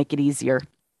it does make it easier.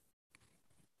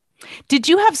 Did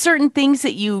you have certain things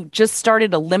that you just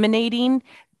started eliminating?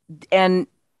 And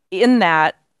in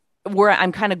that, where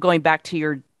I'm kind of going back to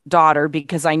your daughter,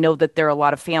 because I know that there are a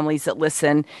lot of families that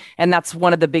listen. And that's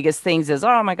one of the biggest things is,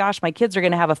 oh my gosh, my kids are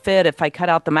going to have a fit if I cut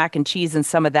out the mac and cheese and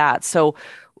some of that. So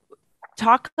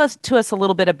talk to us a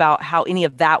little bit about how any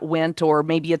of that went, or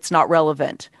maybe it's not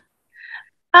relevant.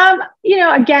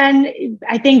 Again,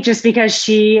 I think just because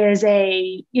she is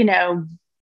a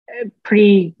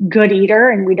pretty good eater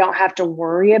and we don't have to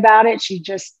worry about it. She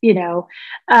just, talk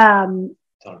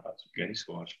about spaghetti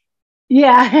squash.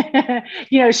 Yeah.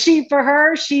 We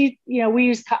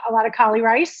use a lot of cauli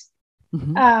rice.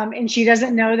 Mm-hmm. And she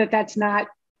doesn't know that that's not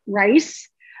rice.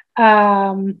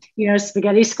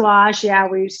 Spaghetti squash. Yeah.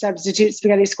 We substitute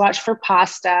spaghetti squash for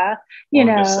pasta,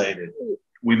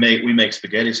 We make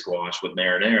spaghetti squash with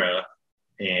marinara,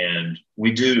 and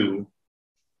we do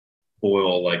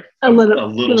boil like a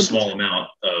little small amount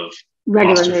of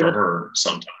regular pasta for her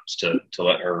sometimes to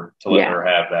let her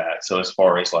have that. So as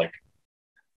far as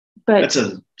that's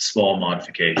a small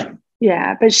modification.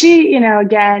 Yeah. But she,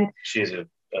 again, she's a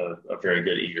very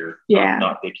good eater. Yeah.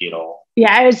 Not picky at all.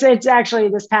 Yeah. It's actually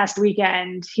this past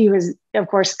weekend, he was of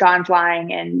course gone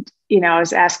flying, and, I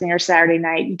was asking her Saturday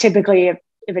night, typically if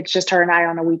it's just her and I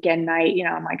on a weekend night,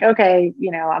 I'm like, okay,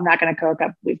 I'm not going to cook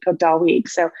up. We've cooked all week.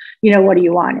 So, what do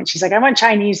you want? And she's like, I want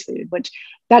Chinese food, which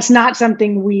that's not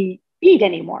something we eat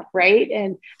anymore. Right.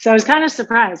 And so I was kind of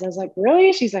surprised. I was like,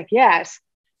 really? She's like, yes.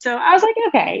 So I was like,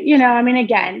 okay,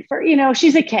 again,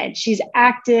 she's a kid, she's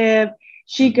active,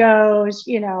 she goes,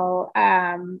 anything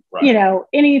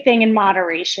in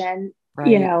moderation, right.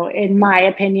 In my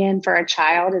opinion, for a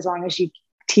child, as long as you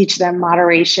teach them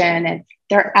moderation and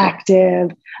they're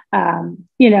active,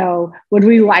 would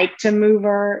we like to move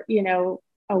her,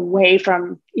 away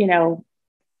from,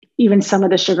 even some of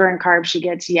the sugar and carbs she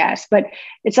gets? Yes. But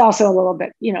it's also a little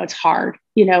bit, it's hard,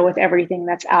 with everything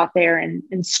that's out there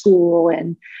in school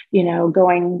and,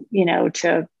 going,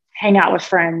 to hang out with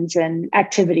friends and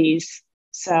activities.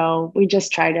 So we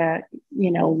just try to,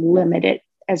 limit it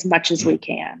as much as we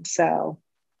can. So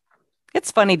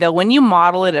it's funny though, when you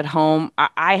model it at home,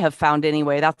 I have found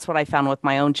anyway, that's what I found with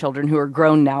my own children who are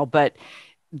grown now, but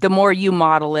the more you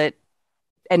model it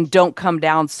and don't come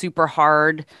down super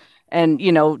hard and,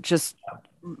 just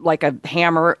like a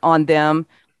hammer on them,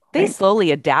 they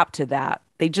slowly adapt to that.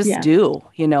 They just do,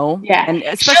 Yeah. And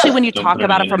especially when you talk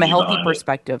about it from a healthy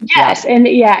perspective. Yes.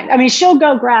 Yeah. And I mean, she'll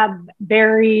go grab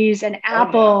berries and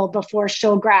apple before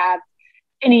she'll grab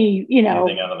any,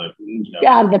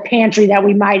 out of the pantry that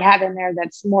we might have in there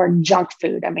that's more junk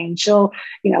food. I mean, she'll,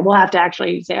 we'll have to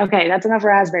actually say, okay, that's enough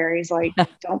raspberries. Like,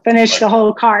 don't finish the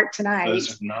whole cart tonight.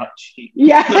 Those are not cheap.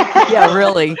 Yeah. Yeah,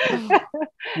 really.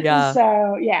 Yeah.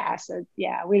 So,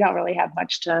 we don't really have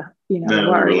much to,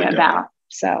 worry about.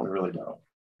 So we really don't.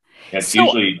 It's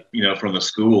usually, from the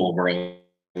school where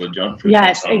the junk food.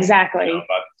 Yes, exactly. I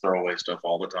throw away stuff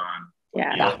all the time.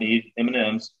 Yeah. You don't need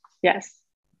M&Ms. Yes.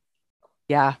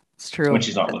 Yeah, it's true. When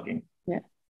she's not looking. Yeah.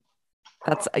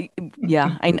 That's, I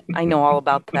know all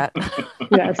about that.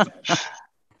 Yes.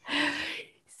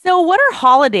 So what are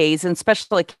holidays and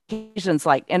special occasions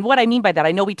like? And what I mean by that,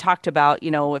 I know we talked about,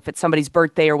 if it's somebody's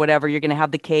birthday or whatever, you're going to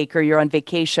have the cake or you're on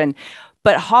vacation,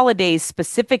 but holidays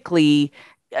specifically,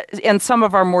 and some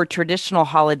of our more traditional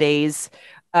holidays,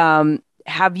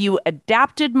 have you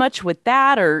adapted much with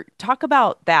that, or talk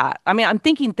about that? I mean, I'm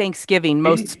thinking Thanksgiving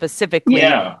most specifically,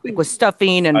 like with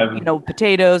stuffing and,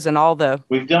 potatoes and all the.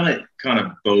 We've done it kind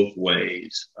of both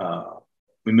ways.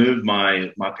 We moved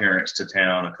my parents to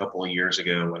town a couple of years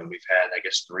ago, and we've had, I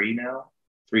guess, three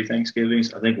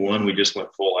Thanksgivings. I think one we just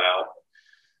went full out,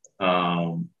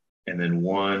 and then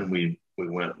one we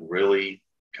went really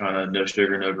kind of no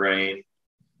sugar, no grain,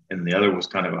 and the other was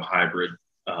kind of a hybrid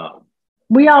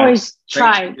We always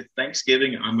try.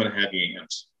 Thanksgiving, I'm going to have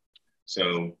yams.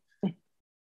 So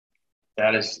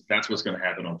that's what's going to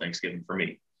happen on Thanksgiving for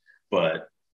me. But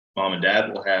mom and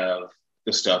dad will have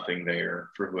the stuffing there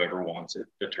for whoever wants it.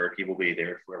 The turkey will be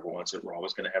there for whoever wants it. We're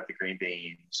always going to have the green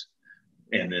beans.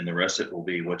 And then the rest of it will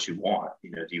be what you want.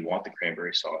 You know, do you want the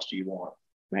cranberry sauce? Do you want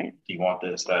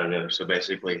this, that, or the other? So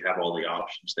basically have all the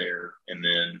options there. And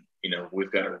then, you know,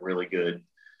 we've got a really good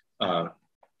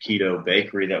keto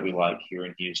bakery that we like here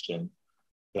in Houston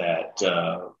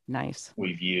that nice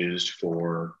we've used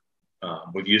for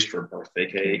birthday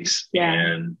cakes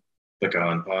and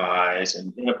pecan pies.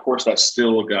 And of course that's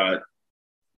still got,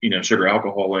 you know, sugar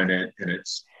alcohol in it. And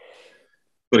it's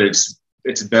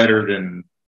better than,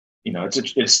 you know,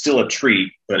 it's still a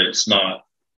treat, but it's not,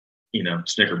 you know,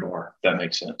 Snicker bar, if that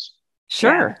makes sense.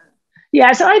 Sure.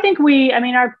 Yeah. So I think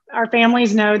our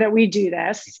families know that we do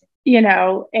this, you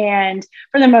know, and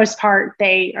for the most part,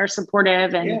 they are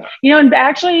supportive and, you know, and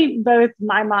actually both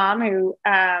my mom, who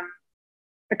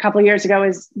a couple of years ago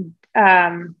was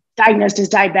diagnosed as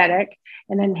diabetic,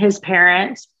 and then his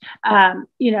parents,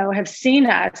 you know, have seen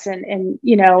us and,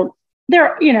 you know,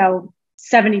 they're, you know,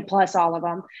 70 plus, all of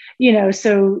them, you know,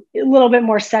 so a little bit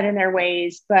more set in their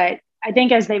ways. But I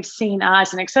think as they've seen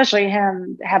us, and especially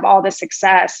him, have all the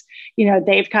success, you know,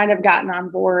 they've kind of gotten on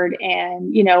board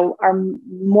and, you know, are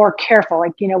more careful.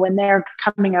 Like, you know, when they're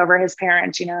coming over, his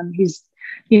parents, you know, and he's,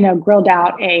 you know, grilled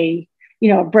out a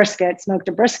brisket, smoked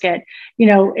a brisket, you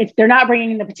know, they're not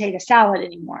bringing the potato salad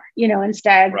anymore, you know,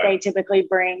 instead they typically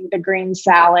bring the green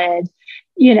salad,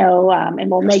 you know,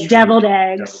 and we'll make deviled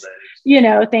eggs, you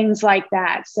know, things like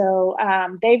that. So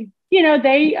they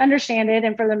understand it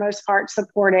and for the most part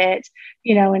support it,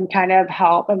 you know, and kind of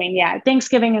help. I mean,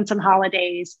 Thanksgiving and some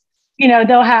holidays, you know,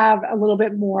 they'll have a little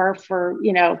bit more for,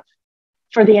 you know,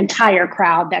 for the entire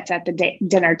crowd that's at the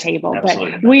dinner table.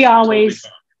 Absolutely. But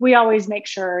we always make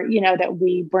sure, you know, that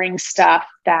we bring stuff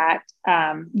that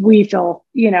we feel,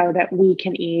 you know, that we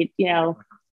can eat, you know,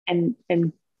 and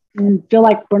feel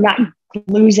like we're not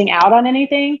losing out on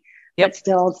anything, but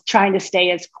still trying to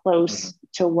stay as close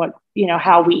to what, you know,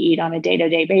 how we eat on a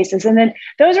day-to-day basis. And then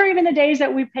those are even the days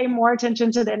that we pay more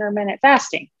attention to the intermittent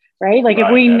fasting, right? Like if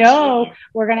we know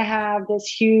we're going to have this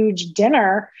huge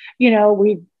dinner, you know,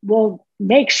 we will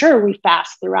make sure we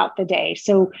fast throughout the day.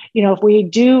 So, you know, if we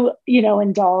do, you know,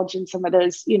 indulge in some of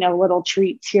those, you know, little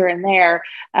treats here and there,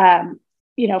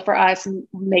 you know, for us,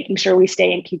 making sure we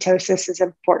stay in ketosis is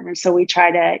important. So we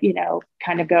try to, you know,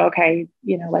 kind of go, okay,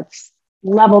 you know, let's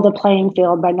level the playing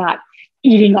field by not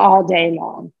eating all day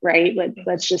long, right?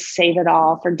 Let's just save it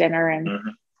all for dinner. And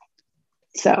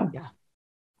so,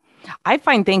 I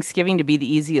find Thanksgiving to be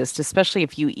the easiest, especially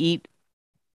if you eat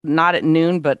not at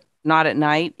noon, but not at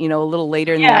night, you know, a little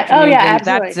later in the afternoon.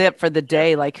 That's it for the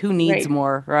day. Like who needs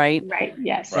more, right? Right.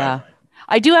 Yes. Yeah.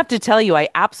 I do have to tell you, I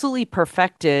absolutely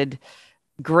perfected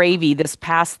gravy this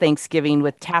past Thanksgiving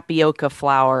with tapioca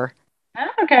flour. Oh,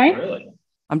 okay. Really?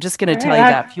 I'm just going to tell you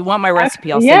that. If you want my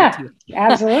recipe, I'll send it to you.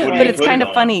 Absolutely. But it's kind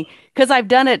of funny because I've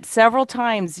done it several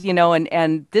times, you know,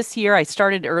 and this year I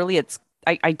started early.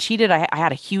 I cheated. I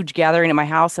had a huge gathering at my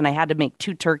house and I had to make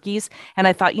 2 turkeys. And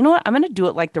I thought, you know what? I'm going to do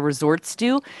it like the resorts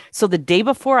do. So the day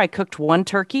before I cooked 1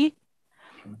 turkey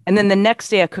and then the next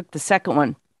day I cooked the second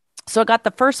one. So I got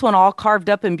the first one all carved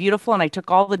up and beautiful. And I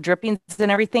took all the drippings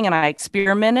and everything and I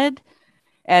experimented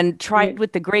and tried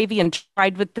with the gravy and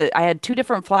I had 2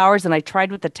 different flours and I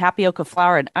tried with the tapioca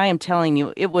flour. And I am telling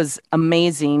you, it was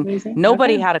amazing.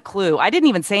 Nobody had a clue. I didn't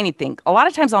even say anything. A lot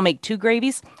of times I'll make 2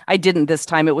 gravies. I didn't this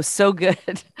time. It was so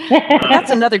good.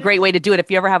 That's another great way to do it. If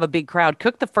you ever have a big crowd,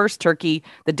 cook the first turkey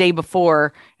the day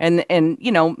before and,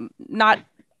 you know, not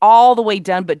all the way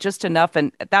done, but just enough.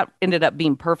 And that ended up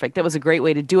being perfect. That was a great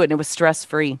way to do it. And it was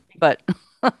stress-free, but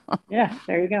yeah,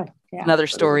 there you go. Yeah. Another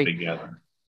story.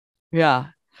 Yeah.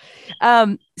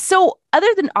 So other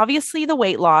than obviously the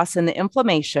weight loss and the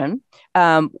inflammation,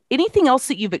 anything else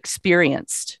that you've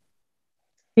experienced?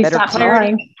 He stopped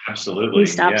snoring. Absolutely. He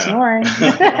stopped snoring.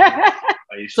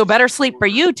 So better sleep for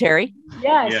you, Terri.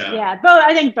 Yes. Yeah. Both.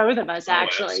 I think both of us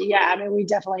actually. Yeah. I mean, we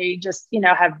definitely just, you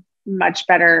know, have much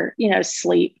better, you know,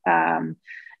 sleep,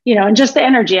 you know, and just the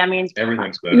energy. I mean,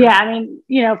 everything's better. Yeah. I mean,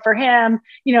 you know, for him,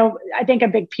 you know, I think a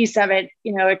big piece of it,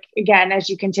 you know, again, as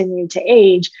you continue to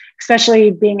age,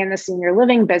 especially being in the senior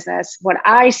living business, what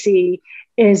I see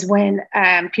is when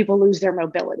people lose their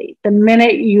mobility. The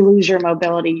minute you lose your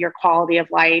mobility, your quality of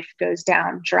life goes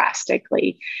down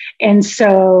drastically. And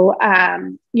so,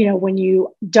 you know, when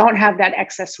you don't have that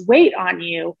excess weight on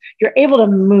you, you're able to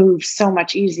move so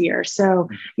much easier. So,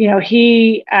 you know,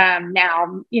 he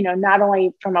now, you know, not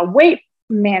only from a weight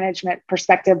management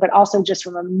perspective, but also just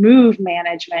from a move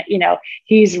management,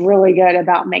 he's really good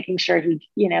about making sure he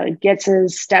gets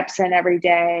his steps in every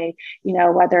day,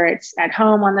 whether it's at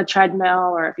home on the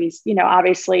treadmill or if he's,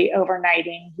 obviously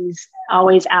overnighting, he's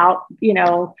always out,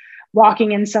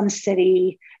 walking in some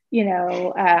city,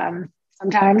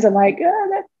 sometimes I'm like, oh,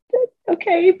 that's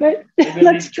okay, but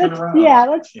let's stay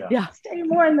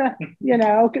more in the,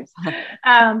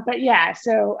 but yeah,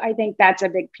 so I think that's a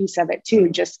big piece of it too,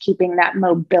 just keeping that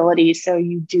mobility so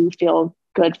you do feel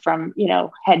good from,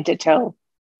 head to toe.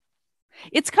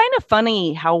 It's kind of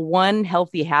funny how one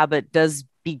healthy habit does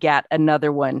beget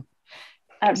another one.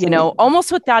 Absolutely.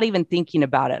 Almost without even thinking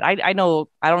about it. I know,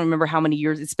 I don't remember how many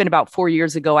years, it's been about 4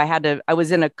 years ago. I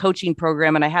was in a coaching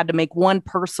program and I had to make one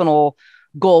personal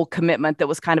goal commitment that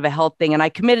was kind of a health thing. And I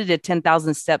committed to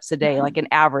 10,000 steps a day, like an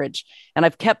average. And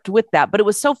I've kept with that. But it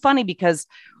was so funny because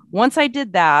once I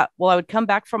did that, I would come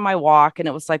back from my walk and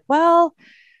it was like, well,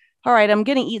 all right, I'm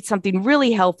going to eat something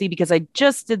really healthy because I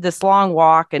just did this long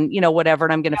walk and, whatever,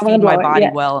 and I'm going to feed my body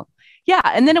well. Yeah.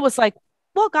 And then it was like,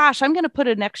 well, gosh, I'm going to put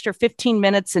an extra 15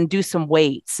 minutes and do some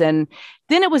weights. And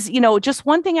then it was, just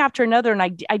one thing after another. And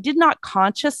I did not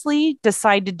consciously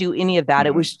decide to do any of that.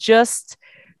 It was just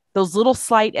those little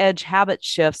slight edge habit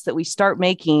shifts that we start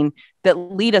making that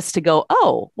lead us to go,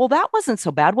 oh, well, that wasn't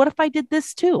so bad. What if I did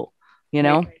this too?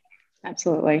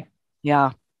 Absolutely.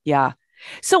 Yeah. Yeah.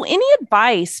 So any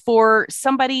advice for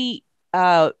somebody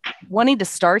wanting to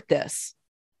start this?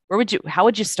 How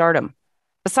would you start them?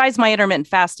 Besides my intermittent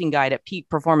fasting guide at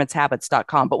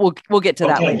peakperformancehabits.com, but we'll get to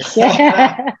that later.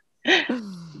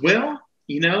 Well,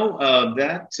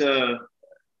 that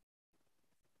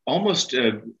almost,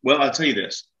 I'll tell you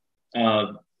this.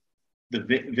 The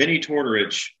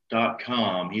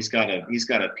VinnyTortorich.com, he's got a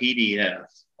PDF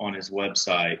on his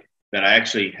website that I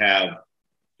actually have,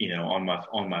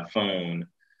 on my phone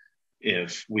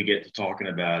if we get to talking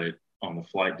about it on the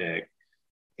flight deck,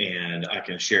 and I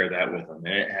can share that with them.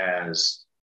 And it has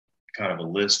kind of a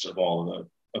list of all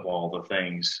the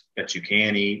things that you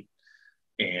can eat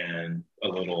and a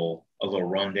little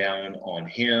rundown on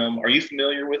him. Are you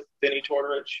familiar with Vinny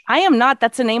Tortorich? I am not.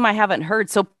 That's a name I haven't heard.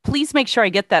 So please make sure I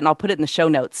get that and I'll put it in the show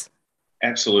notes.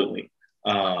 Absolutely.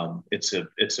 It's a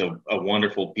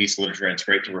wonderful piece of literature and it's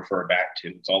great to refer back to.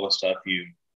 It's all the stuff you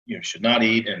should not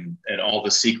eat and all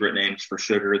the secret names for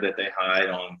sugar that they hide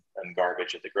on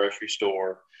garbage at the grocery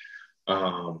store.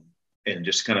 And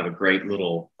just kind of a great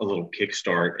little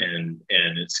kickstart and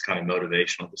it's kind of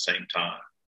motivational at the same time.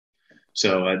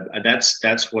 So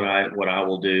that's what I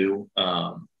will do.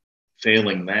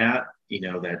 Failing that,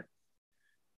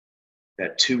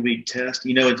 that 2-week test,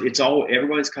 it's all,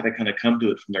 everybody's kind of come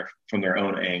to it from their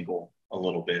own angle a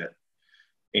little bit.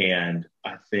 And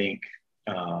I think,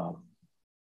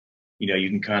 you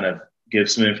can kind of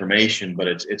give some information, but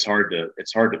it's hard to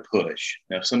push.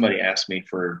 Now, if somebody asks me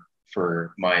for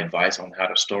my advice on how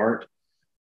to start,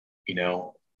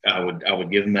 I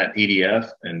would give them that PDF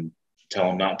and tell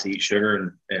them not to eat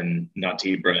sugar and not to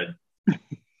eat bread.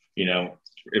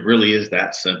 It really is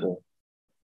that simple.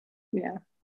 Yeah.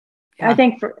 I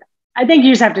think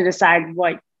you just have to decide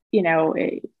what,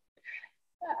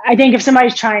 I think if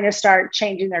somebody's trying to start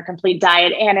changing their complete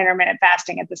diet and intermittent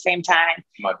fasting at the same time,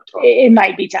 it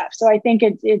might be tough. So I think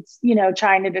it's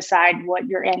trying to decide what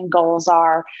your end goals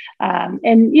are.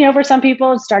 And, for some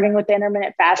people, it's starting with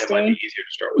intermittent fasting. It might be easier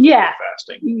to start with intermittent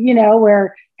fasting.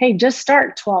 Where, hey, just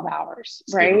start 12 hours,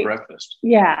 right? Breakfast.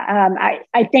 Yeah.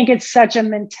 I think it's such a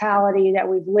mentality that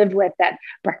we've lived with that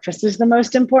breakfast is the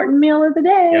most important meal of the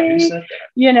day. Yeah, who said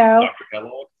that? Dr.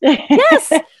 Kellogg?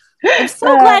 Yes. I'm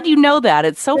so glad you know that.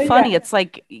 It's so funny. Yeah. It's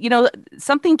like,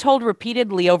 something told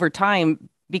repeatedly over time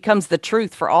becomes the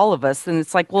truth for all of us. And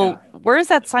it's like, well, where is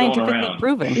that scientifically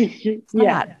proven? It's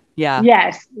not. Yeah.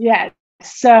 Yes. Yes.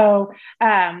 So,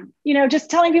 just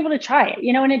telling people to try it,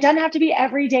 and it doesn't have to be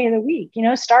every day of the week,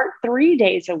 start 3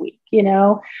 days a week,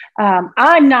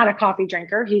 I'm not a coffee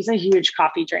drinker. He's a huge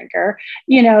coffee drinker,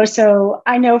 so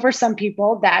I know for some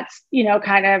people that's,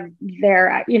 kind of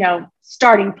their,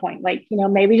 starting point, like,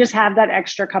 maybe just have that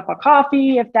extra cup of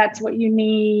coffee if that's what you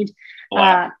need,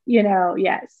 yes,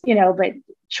 but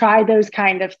try those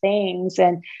kind of things.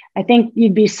 And I think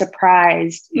you'd be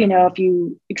surprised, if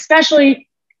you, especially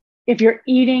if you're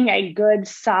eating a good,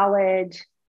 solid,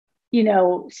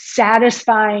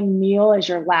 satisfying meal as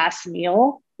your last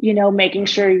meal, making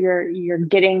sure you're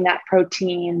getting that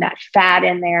protein, that fat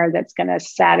in there that's going to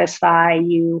satisfy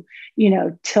you,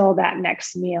 till that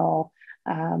next meal.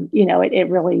 It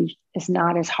really is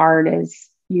not as hard as,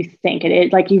 you think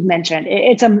it like you've mentioned.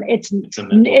 It's a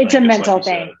mental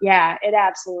thing. Yeah, it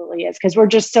absolutely is. Because we're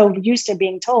just so used to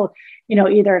being told,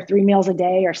 either 3 meals a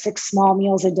day or 6 small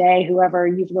meals a day, whoever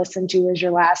you've listened to as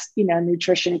your last,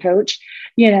 nutrition coach,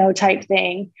 type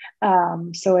thing.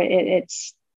 So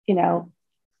it's,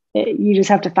 you just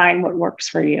have to find what works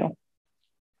for you.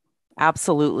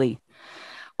 Absolutely.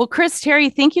 Well, Chris,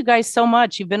 Terri, thank you guys so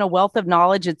much. You've been a wealth of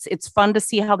knowledge. It's fun to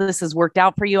see how this has worked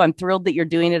out for you. I'm thrilled that you're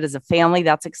doing it as a family.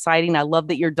 That's exciting. I love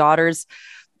that your daughter's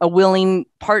a willing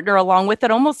partner along with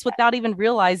it, almost without even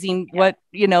realizing what,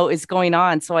 is going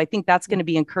on. So I think that's going to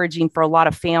be encouraging for a lot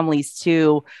of families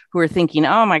too, who are thinking,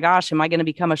 oh my gosh, am I going to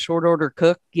become a short order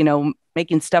cook,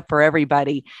 making stuff for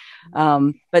everybody.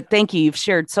 But thank you. You've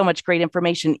shared so much great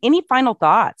information. Any final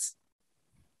thoughts?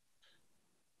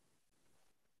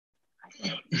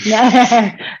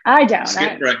 No, I don't.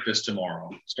 Skip breakfast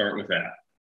tomorrow. Start with that.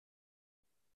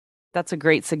 That's a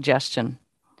great suggestion.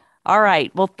 All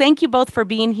right. Well, thank you both for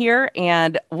being here,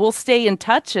 and we'll stay in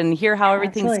touch and hear how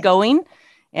everything's going.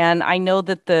 And I know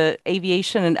that the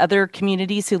aviation and other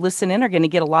communities who listen in are going to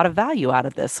get a lot of value out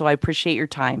of this. So I appreciate your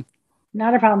time.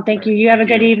 Not a problem. Thank you. You have a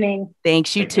good evening.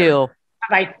 Thanks. You too.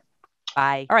 Bye.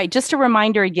 Bye. All right. Just a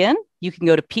reminder again, you can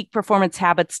go to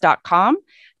peakperformancehabits.com.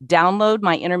 Download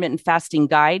my intermittent fasting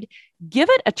guide. Give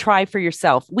it a try for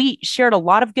yourself. We shared a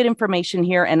lot of good information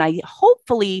here, and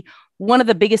hopefully one of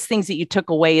the biggest things that you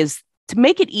took away is to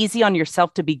make it easy on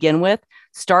yourself to begin with.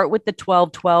 Start with the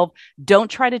 12-12. Don't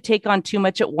try to take on too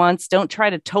much at once. Don't try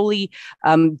to totally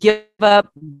give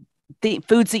up the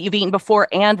foods that you've eaten before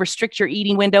and restrict your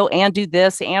eating window and do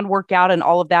this and work out and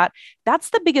all of that. That's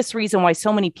the biggest reason why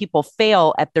so many people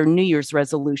fail at their New Year's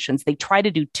resolutions. They try to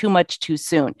do too much too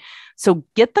soon. So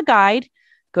get the guide,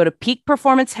 go to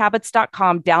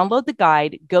peakperformancehabits.com, download the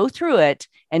guide, go through it,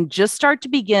 and just start to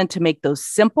begin to make those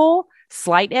simple,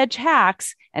 slight edge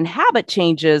hacks and habit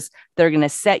changes that are going to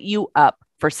set you up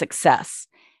for success.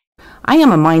 I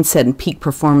am a mindset and peak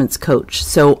performance coach,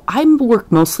 so I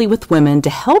work mostly with women to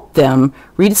help them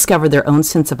rediscover their own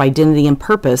sense of identity and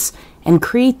purpose and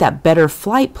create that better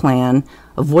flight plan,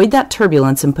 avoid that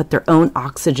turbulence, and put their own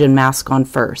oxygen mask on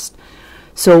first.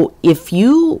 So if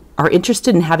you are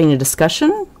interested in having a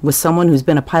discussion with someone who's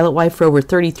been a pilot wife for over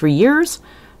 33 years,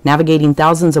 navigating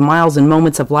thousands of miles and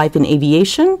moments of life in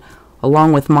aviation,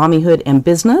 along with mommyhood and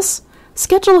business,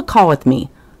 schedule a call with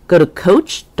me. Go to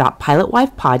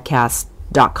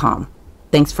coach.pilotwifepodcast.com.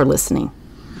 Thanks for listening.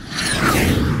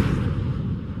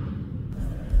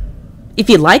 If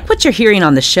you like what you're hearing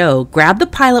on the show, grab the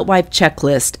Pilot Wife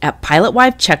checklist at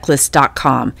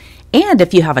pilotwifechecklist.com. And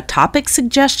if you have a topic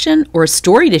suggestion or a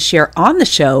story to share on the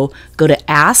show, go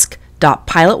to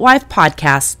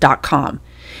ask.pilotwifepodcast.com.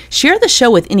 Share the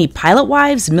show with any pilot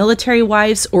wives, military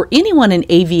wives, or anyone in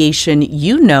aviation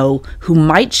you know who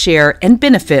might share and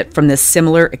benefit from this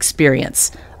similar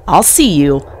experience. I'll see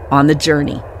you on the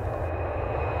journey.